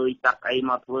ឆ្លើយទឹកអី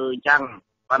មកធ្វើអញ្ចឹង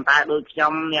ប៉ុន្តែដូចខ្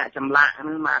ញុំអ្នកចម្លាក់ហ្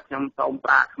នឹងមកខ្ញុំសូម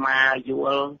ប្រាក់ខ្មែរយ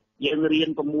ល់យើងរៀន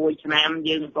6ឆ្នាំ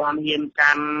យើងមិនទាន់ហ៊ាន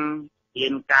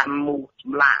កាន់មូសច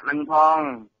ម្លាក់ហ្នឹងផង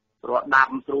ព្រោះដា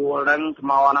ប់ស្រួលហ្នឹងថ្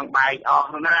មហ្នឹងបែកអស់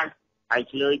ហ្នឹងណាហើយ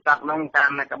ឆ្លើយទឹកហ្នឹងកា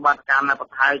ន់តែក្បត់កាន់តែប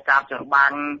ថៅកាប់ច្របាំ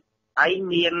ងហើយ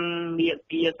មានមា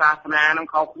គាសាសនាហ្នឹង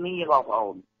ខុសគ្នាបងប្អូ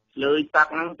នឆ្លើយទឹក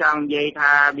ហ្នឹងចង់និយាយ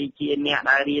ថាវិជាអ្នក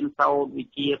ដែលរៀនសូត្រវិ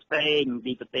ជាផ្សេង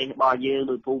ពីប្រទេសរបស់យើង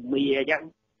ដោយភូមិអញ្ចឹង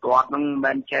គាត់ហ្នឹងមិន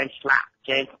មែនចេះឆ្លាក់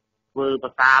ចេះធ្វើប្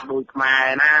រាសាទដូចខ្មែរ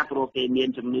ណាព្រោះគេមាន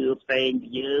ជំនឿផ្សេងពី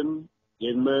យើ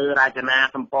ងមើលរចនា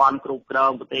សម្ព័ន្ធគ្រប់គ្រ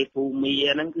ងប្រទេសភូមិ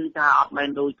ហ្នឹងគឺថាអត់មែន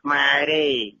ដូចខ្មែរទេ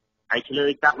ហើយឆ្លើ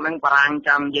យទឹកហ្នឹងបារាំងច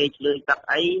ង់និយាយឆ្លើយទឹក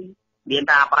អីមាន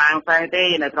តែបារាំងផ្សេងទេ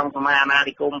នៅក្នុងសម័យអាណា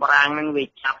និគមបារាំងហ្នឹងវា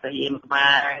ចាប់ទៅហ៊ានខ្មែ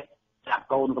រចាប់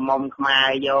កូនកំមុំខ្មែរ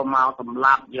យកមកសម្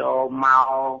លាប់យកមក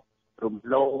រំ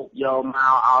លោភយកម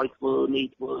កឲ្យធ្វើនេះ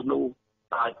ធ្វើនោះ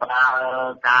ដោយប្រើ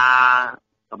ការ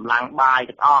កម្លាំងបាយ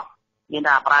ទាំងអស់មាន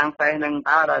តែប្រាំងផ្សេងហ្នឹង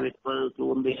តើដែលវាធ្វើខ្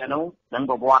លួនវានោះនឹង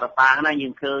ប្រវត្តិសាស្ត្រណាយើ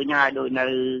ងឃើញហើយដោយនៅ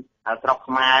ស្រុក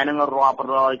ខ្មែរហ្នឹងរាប់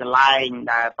រយកន្លែង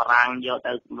ដែលប្រាំងយក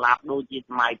ទៅសម្លាប់ដូចជាស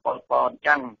ម័យប៉ុលពតអញ្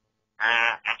ចឹង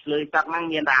អាឆ្លើយទឹកហ្នឹង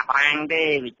មានតែប្រាំងទេ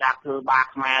វាចាប់ធ្វើបាប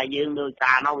ខ្មែរយើងដោយ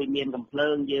ការនោះវាមានកំភ្លើ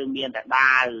ងយើងមានតែ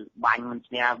ដាវបាញ់មិន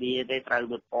ឈ្នះវាទេត្រូវ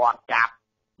វាពាត់ចាប់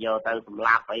យកទៅសម្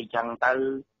លាប់អីចឹងទៅ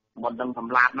មុននឹងស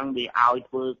ម្លាប់ហ្នឹងវាឲ្យ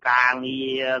ធ្វើការងា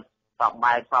រសព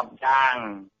បែបសពយ៉ាង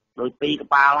ដោយពីក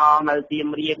ប៉ាល់ហោះនៅសៀម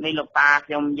រាបនេះលោកតា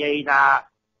ខ្ញុំនិយាយថា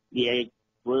វា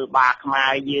ធ្វើបាបខ្មែ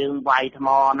រយើងវាយថ្ម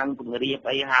ហ្នឹងពង្រៀប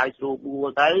អីហើយស្រួលបួល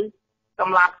ទៅស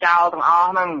ម្លាប់ចោលទាំងអស់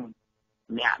ហ្នឹង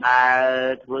អ្នកដែល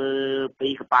ធ្វើពី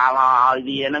កប៉ាល់ឲ្យ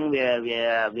វាហ្នឹង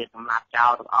វាសម្លាប់ចោ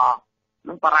លទាំងអស់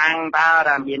នឹងបារាំងតើ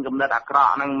ដែលមានគំនិតអាក្រ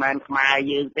ក់ហ្នឹងមិនមែនខ្មែរ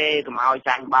យើងទេកុំឲ្យ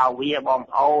ចាញ់បោកវាបង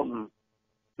ប្អូន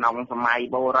ក្នុងសម័យ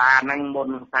បុរាណហ្នឹងមុន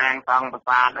សាងសង់ប្រា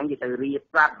សាទហ្នឹងគេទៅរៀប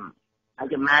ស្រាប់ហើយ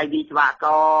ចំណាយវិស្វក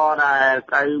រដែល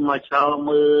ត្រូវមកចូល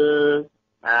មើ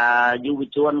លយុវ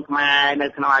ជនខ្មែរនៅ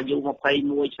ក្នុងអាយុ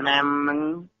21ឆ្នាំហ្នឹង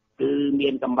គឺមា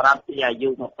នកម្រិតពីអាយុ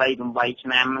28ឆ្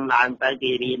នាំហ្នឹងឡើងទៅ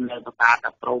គេរៀននៅប្រាសាទ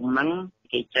តាព្រំហ្នឹង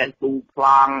គេចេះគូប្ល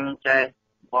ង់ចេះ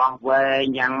បោះវែង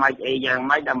យ៉ាងម៉េចអីយ៉ាង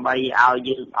ម៉េចដើម្បីឲ្យ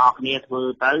យើងអស់គ្នាធ្វើ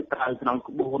ទៅត្រូវក្នុង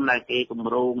ក្បួនដែលគេគ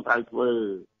ម្រោងត្រូវធ្វើ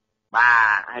បា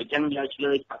ទហើយអញ្ចឹងយកឆ្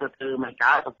លើយទៅធ្វើមក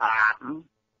កើតប្រាសាទ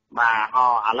បាទ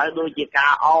ឥឡូវដូចជាកា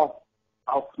រអោស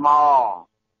ថ្ម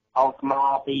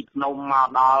ពីភ្នំមក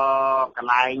ដល់កន្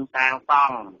លែងសាងស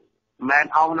ង់មិនមែន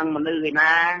អោសនឹងមនុស្សឯ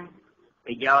ណា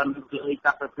គេយកឆ្លើយ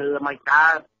ទឹកទៅធ្វើមកកើ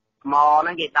តថ្មហ្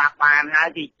នឹងគេដាក់បានហើយ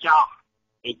គេ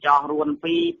ចោះរួន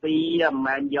ពីរមិន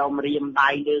មែនយករៀមដៃ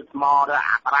លើថ្មទៅ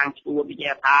អាប្រាំងឈួតវិ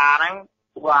ជាថាហ្នឹង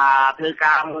ព្រោះធ្វើ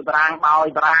ការមួយប្រាំងបោយ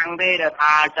ប្រាំងទេដែល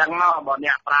ថាអញ្ចឹងមកបើ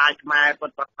អ្នកប្រាជ្ញខ្មែរពិ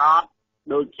តប្រាកដ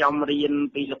ដូចខ្ញុំរៀន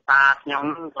ពីលោកតាខ្ញុំ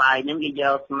កន្លែងហ្នឹងគេយ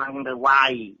កស្នឹងទៅវា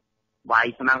យ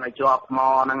ស្នឹងឲ្យជាប់ថ្ម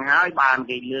ហ្នឹងហើយបាន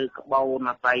គេលើកក្បូន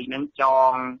អាស័យហ្នឹងច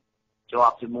ងជា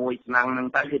ប់ជាមួយស្នឹងហ្នឹង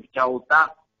ទៅគេចូលទឹក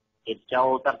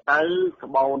ទៅ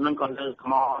ក្បូនហ្នឹងក៏លើកថ្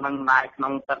មហ្នឹងដែរក្នុ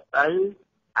ងទឹកទៅ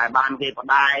ហើយបានគេប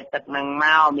ដែតទឹកហ្នឹងម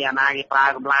កមានអាណាគេប្រើ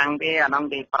កម្លាំងទេអាហ្នឹង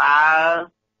គេប្រើ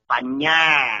បញ្ញា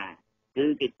គឺ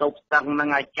គេទប់ស្ទឹងហ្នឹង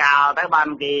ឲ្យចោលទៅបាន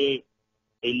គេ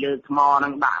លើកថ្មហ្នឹ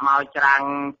ងដាក់មកច្រាំង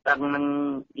ទឹកហ្នឹង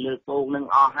លើកពូកហ្នឹង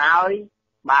អស់ហើយ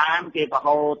បានគេប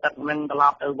ហូរទឹកហ្នឹងត្រឡ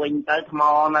ប់ទៅវិញទៅថ្ម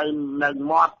នៅ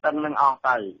មាត់ទឹកហ្នឹងអស់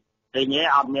ទៅឃើញទេ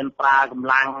អត់មានប្រើកម្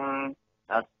លាំង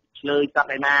ឆ្លើយទឹក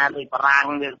ឯណាដូចបារាំង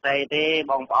វាទេ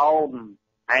បងប្អូន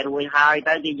ហើយរួចហើយ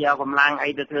ទៅគេយកកម្លាំងអី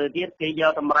ទៅធ្វើទៀតគេយ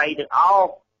កតម្រៃទៅអោប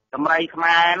តម្រៃខ្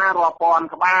មែរណារាប់ពាន់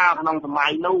ក្បាលក្នុងសម័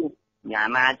យនោះnhà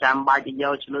naចាំបាច់ទៅយ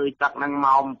កឆ្លើយទឹកហ្នឹងម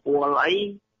កអំពួលអី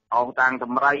អស់តាំងត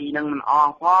ម្រៃហ្នឹងមិនអ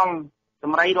ស់ផងត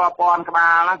ម្រៃរាប់ពាន់ក្បា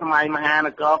លណាសម័យមហាន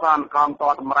គរក៏អង្គ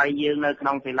តតម្រៃយើងនៅក្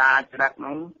នុងសិលាច្រឹកហ្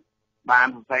នឹងបាន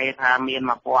សរសេរថាមាន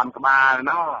1000ក្បាល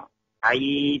ណោះហើយ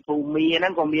ភូមិហ្នឹ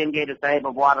ងក៏មានគេសរសេរ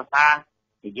ប្រវត្តិសាស្ត្រ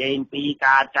និយាយពី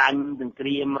ការចាញ់សង្គ្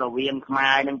រាមរវាងខ្មែ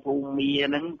រនិងភូមិ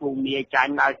ហ្នឹងភូមិចា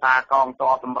ញ់ដោយសារកង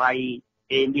ទ័ពតម្រៃ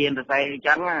គេមានសរសេរអញ្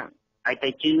ចឹងហើយតែ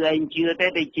ជឿអីជឿទេ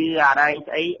តែជឿអី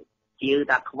ស្អីជឿ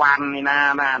តែខ្វាន់នេះណា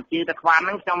បាទជឿតែខ្វាន់ហ្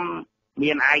នឹងខ្ញុំ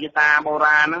មានឯកសារបុ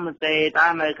រាណហ្នឹងទេតើ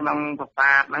នៅក្នុងប្រា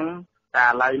សាទហ្នឹងតែ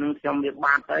ឥឡូវហ្នឹងខ្ញុំវា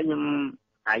បាត់ទៅខ្ញុំ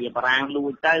ហើយបារាំងលួ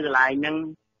ចទៅកន្លែងហ្នឹង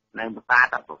នៅប្រា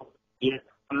សាទជា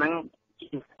ហ្នឹងជា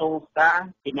ទូតា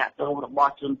ជាអ្នកទោសរប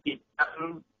ស់ជនជាតិចិន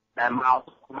ដែលមក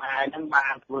ខ្មែរហ្នឹងបា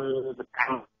នធ្វើសក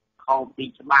ម្មខុសពី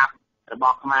ច្បាប់រប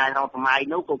ស់ខ្មែរក្នុងសម័យ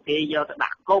នោះពួកគេយកទៅ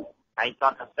ដាក់គុកហើយគា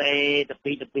ត់ទៅទៅ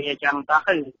ពីអញ្ចឹងទៅ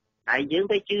ហើយយើង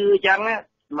ទៅជឿអញ្ចឹង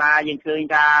មកយើងឃើញ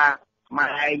ថាខ្មែ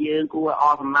រយើងគួរអ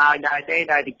ស់សំណើចដែរទេ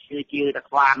តែទៅជឿតែ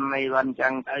ខ្វាន់នៃវិញអញ្ចឹ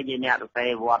ងទៅជាអ្នកទៅ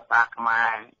វត្តសាសខ្មែ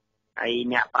រហើយ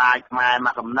អ្នកប្រាជ្ញខ្មែរម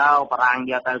កកំណោបារាំង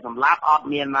យកទៅសម្លាប់អត់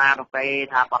មានណាទៅ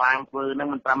ថាបារាំងធ្វើនឹង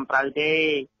មិនត្រឹមត្រូវទេ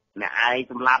អ្នកឯង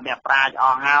សម្លាប់អ្នកប្រាជ្ញអ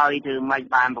ស់ហើយធ្វើម៉េច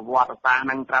បានប្រវត្តិសាស្ត្រ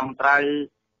នឹងត្រឹមត្រូវ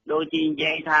ដូចជានិ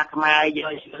យាយថាខ្មែរយ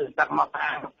កឈើទឹកមក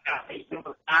តាំង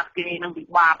ប្រសាទគេនឹងពិ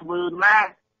បាកធ្វើណា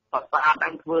ប្រសាទនឹ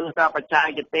ងធ្វើតែបច្ចេ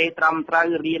កទេសត្រឹមត្រូវ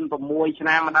រៀន6ឆ្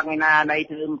នាំមិនដឹងឯណាណី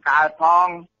ធ្វើមិនកើតផង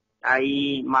ហើយ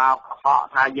មកកុហក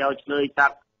ថាយកឆ្លើយទឹ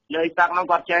កហ្នឹង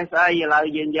គាត់ចេះស្អីឥឡូវ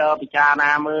យើងយកពិចារ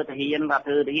ណាមើលទាហានថា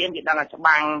ធ្វើទាហានគេដឹងតែច្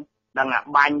បាំងដឹងតែ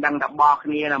បាញ់ដឹងតែបោះគ្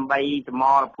នាដើម្បីសម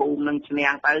រភូមិនឹងឈ្នះ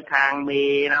ទៅខាងមេ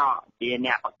នោះជា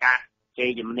អ្នកប្រកាសជ័យ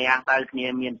ជំនះទៅគ្នា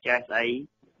មានចេះស្អី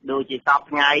ដូចជាសព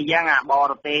ថ្ងៃអញ្ចឹងអាប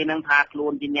រទេសនឹងថាខ្លួ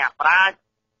នជាអ្នកប្រាជ្ញ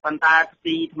ប៉ុន្តែ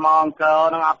ស៊ីថ្មអង្គរ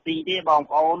នឹងអត់ស៊ីទេបង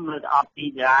ប្អូនឬអត់ស៊ី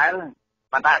ដែរ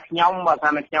ប៉ុន្តែខ្ញុំបើថា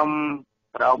ខ្ញុំ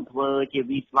ព្រមធ្វើជា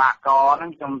វិស្វករហ្នឹ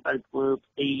ងខ្ញុំទៅធ្វើ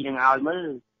ផ្ទីនឹងឲ្យមើល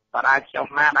បើតែខ្ញុំ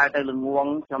ណាដែលទៅល្ងង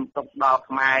ខ្ញុំទុកដល់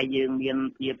ខ្មែរយើងមាន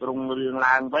ភាពរុងរឿង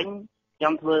ឡើងវិញខ្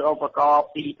ញុំធ្វើឧបករណ៍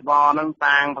ពីថ្មនឹង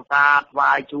សាងប្រាសាទថ្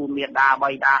វាយជូនមេដាបៃ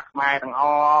តាខ្មែរទាំងអ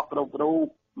ស់គ្រប់រូប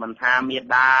មិនថាមេ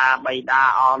ដាបៃតា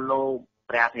អស់លោក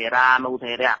ព្រះថេរានុ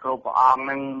ថេរៈគ្រប់ព្រះអង្គហ្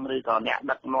នឹងឬក៏អ្នក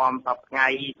ដឹកនាំសពថ្ងៃ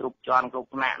គ្រប់ជាន់គ្រប់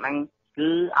ថ្នាក់ហ្នឹងគឺ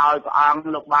ឲ្យព្រះអង្គ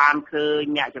លោកបានឃើញ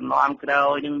អ្នកចំនួនក្រោ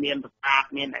យនឹងមានប្រាសាទ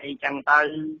មានអីចឹងទៅ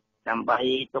ដើម្បី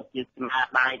ទុកជាស្នា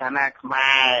ដៃថាណាខ្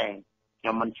មែរខ្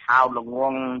ញុំមិនឆោតល្ង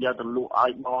ងយកទៅលក់ឲ្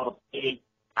យបរទេស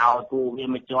ឲ្យគូវា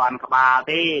មិនជន់ក្បាល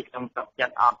ទេខ្ញុំទឹកចិ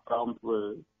ត្តអត់ព្រមធ្វើ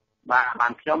បាទបា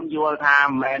នខ្ញុំយល់ថា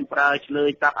មិនមែនប្រើឆ្លើយ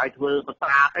ទឹកឲ្យធ្វើប្រា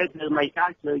សាទទេគឺមិនចា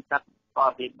ឆ្លើយទឹកក៏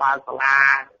ពីបើសាលា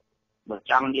បើ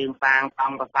ចង់យើងសាងស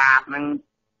ង់ប្រាសាទហ្នឹង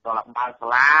ក៏បើសា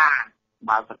លា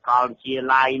បើសកលវិទ្យា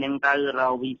ល័យហ្នឹងទៅរ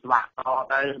កវិស្វករ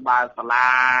ទៅបើសាលា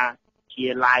វិទ្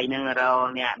យាល័យហ្នឹងរក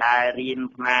អ្នកដែលរៀន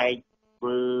ផ្នែកធ្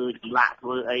វើចម្លាក់ធ្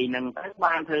វើអីហ្នឹងទៅ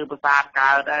បានធ្វើប្រាសាទ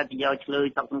កើតដែរទៅយកឆ្លើយ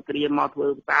ទឹកសង្គ្រាមមកធ្វើ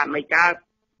ប្រាសាទមិនកើត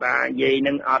បាទនិយាយហ្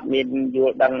នឹងអត់មានយ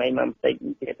ល់ដឹងអីមកបន្តិច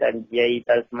ទេតែនិយាយ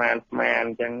ទៅស្មានអ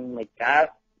ញ្ចឹងមិនកើត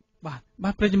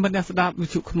បាទប្រិយមិត្តអ្នកស្ដាប់វិ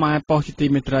ទ្យុខ្មែរប៉ុស្តិ៍ជាទី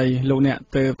មេត្រីលោកអ្នក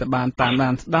ទៅបានតាមដា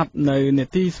នស្ដាប់នៅនេ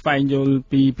តិស្វែងយល់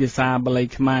ពីភាសាបាលី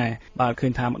ខ្មែរបាទឃើ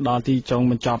ញថាមកដល់ទីចុង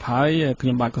បញ្ចប់ហើយខ្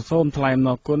ញុំបាទក៏សូមថ្លែងអំណ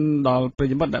រគុណដល់ប្រិ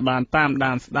យមិត្តដែលបានតាម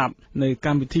ដានស្ដាប់នៅក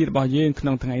ម្មវិធីរបស់យើងក្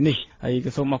នុងថ្ងៃនេះហើយ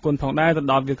ក៏សូមអរគុណផងដែរទៅ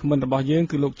ដល់វាគ្មិនរបស់យើង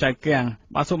គឺលោកចៅកាំង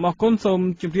បាទសូមអរគុណសូម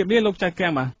ជម្រាបលាលោកចៅកាំ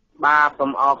ងបាទសូ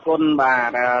មអរគុណបា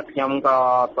ទខ្ញុំក៏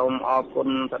សូមអរគុណ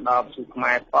ទៅដល់វិទ្យុខ្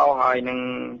មែរប៉ុស្តិ៍ហើយនឹង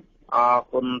អរ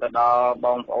គុណទៅដល់ប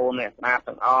ងប្អូនអ្នកស្ដាប់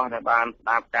ទាំងអស់ដែលបានស្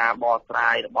ដាប់ការបកស្រា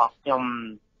យរបស់ខ្ញុំ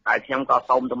ហើយខ្ញុំក៏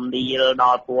សូមទំនាលដ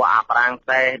ល់ពួកអាប្រាំង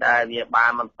សេះដែលវាបា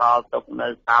នបន្តទុកនៅ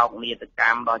សោកនាដក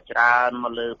ម្មដ៏ច្រើនម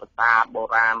កលើប្រាសាទបុ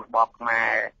រាណរបស់ខ្មែ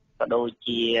រក៏ដូច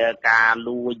ជាការ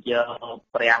លួចយក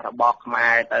ព្រះរបស់ខ្មែ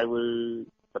រទៅ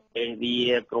ប្រទេសវា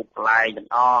គ្រប់កន្លែងទាំង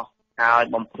អស់ហើយ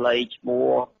បំភ្លៃឈ្មោះ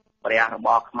ព្រះរប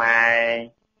ស់ខ្មែ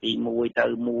រទី1ទៅ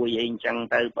1អីអញ្ចឹង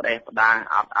ទៅប្រទេសផ្ដាស់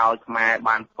អត់ឲ្យខ្មែរ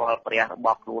បានស្គាល់ព្រះរប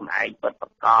ស់ខ្លួនឯងពិតប្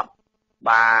រាកដ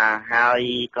បាទហើយ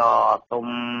ក៏សូម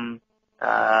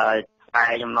ថ្លែ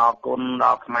ងអំណរគុណដ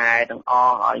ល់ខ្មែរទាំងអ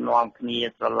ស់ឲ្យនាំគ្នា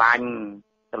ស្រឡា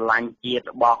ញ់ជាតិ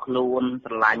របស់ខ្លួន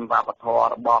ស្រឡាញ់វប្បធម៌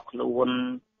របស់ខ្លួន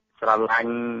ស្រឡា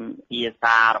ញ់ភា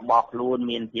សារបស់ខ្លួន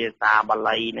មានភាសាបា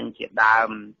លីនឹងជាដើម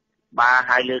បាទ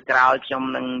ហើយលើក្រោយខ្ញុំ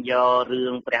នឹងយករឿ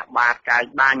ងព្រះបាទកៅ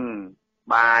ដាញ់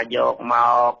បាទយកម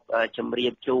កជម្រា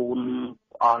បជូន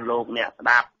អស់លោកអ្នកស្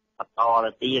ដាប់បន្ត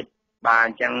ទៅទៀតបាទអ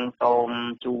ញ្ចឹងសូម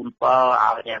ជូនពរ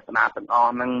ឲ្យអ្នកស្ដាប់ទាំងអ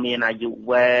ស់នឹងមានអាយុ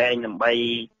វែងដើម្បី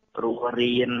រស់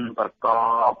រៀនប្រក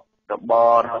បរប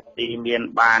រទីមាន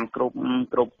បានគ្រ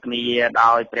ប់គ្នា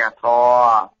ដោយព្រះធ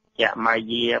ម៌ចមា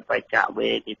យាបច្ចវេ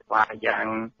ទិថ្វាយ៉ាង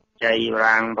ជ័យ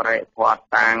រាំងបរិភ័ត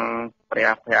តាំងព្រះ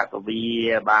ភគវី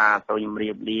បាទសូមជម្រា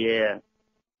បលា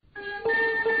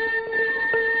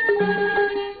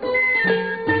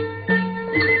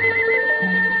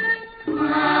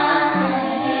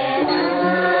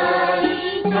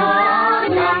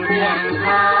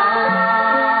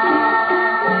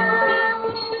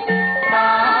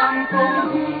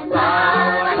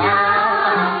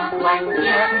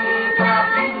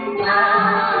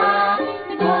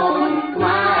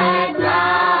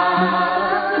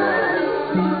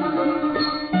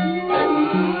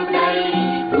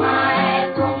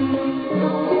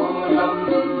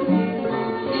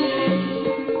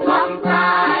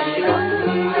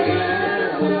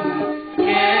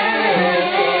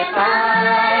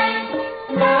Bye.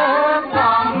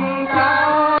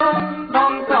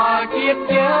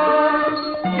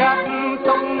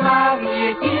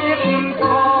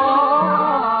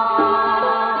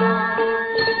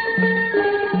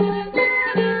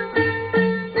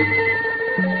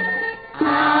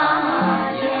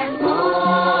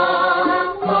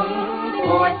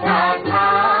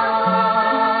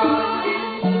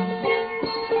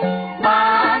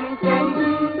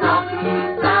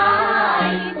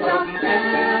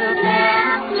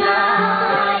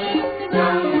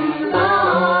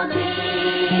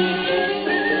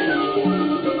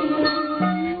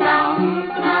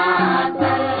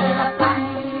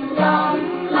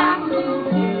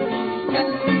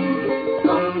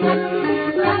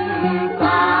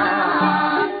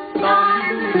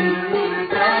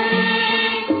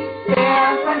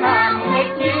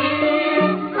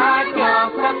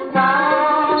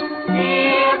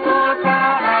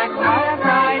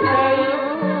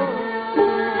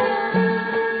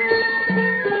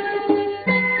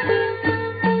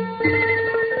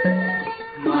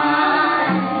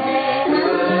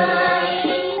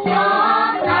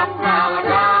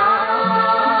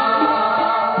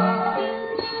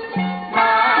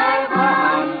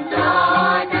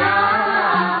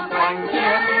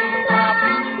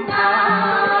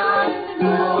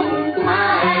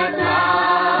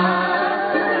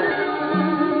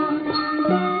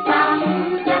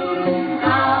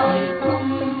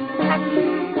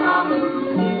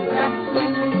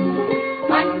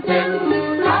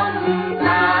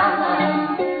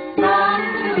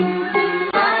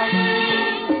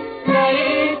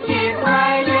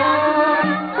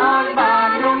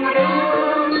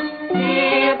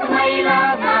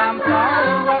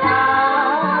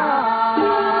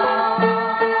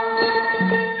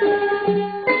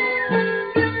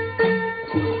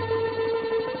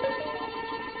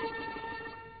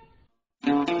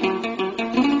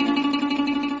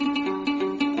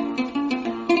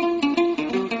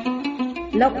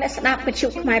 លោកអ្នកស្ដាប់វិទ្យុ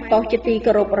ខ្មែរប៉ុស្តិ៍ជាទី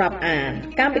គោរពរាប់អាន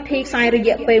កម្មវិធីផ្សាយរ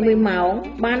យៈពេល1ម៉ោង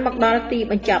បានមកដល់ទី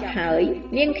បញ្ចប់ហើយ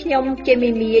នាងខ្ញុំជាមី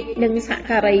មៀចនិងសហ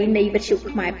ការីនៃវិទ្យុ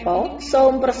ខ្មែរប៉ុស្តិ៍សូ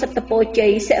មប្រសិទ្ធពរជ័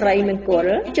យសិរីមង្គល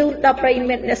ជូនដល់ប្រិយ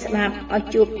មិត្តអ្នកស្ដាប់ឲ្យ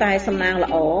ជួបតែសំណាង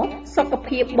ល្អសុខ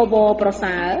ភាពបវរប្រ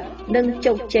សើរនិង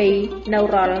ជោគជ័យនៅ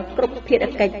រាល់គ្រប់ភារ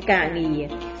កិច្ចការងារ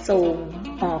សូម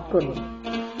អរគុណ